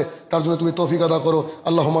করতে পারে, তার জন্য তুমি তৌফিক আদা করো,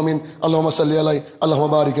 আল্লাহুম্মা আমিন। আল্লাহুম্মা সাল্লি আলাইহি, আল্লাহুম্মা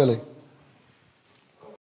বারিক আলাইহি।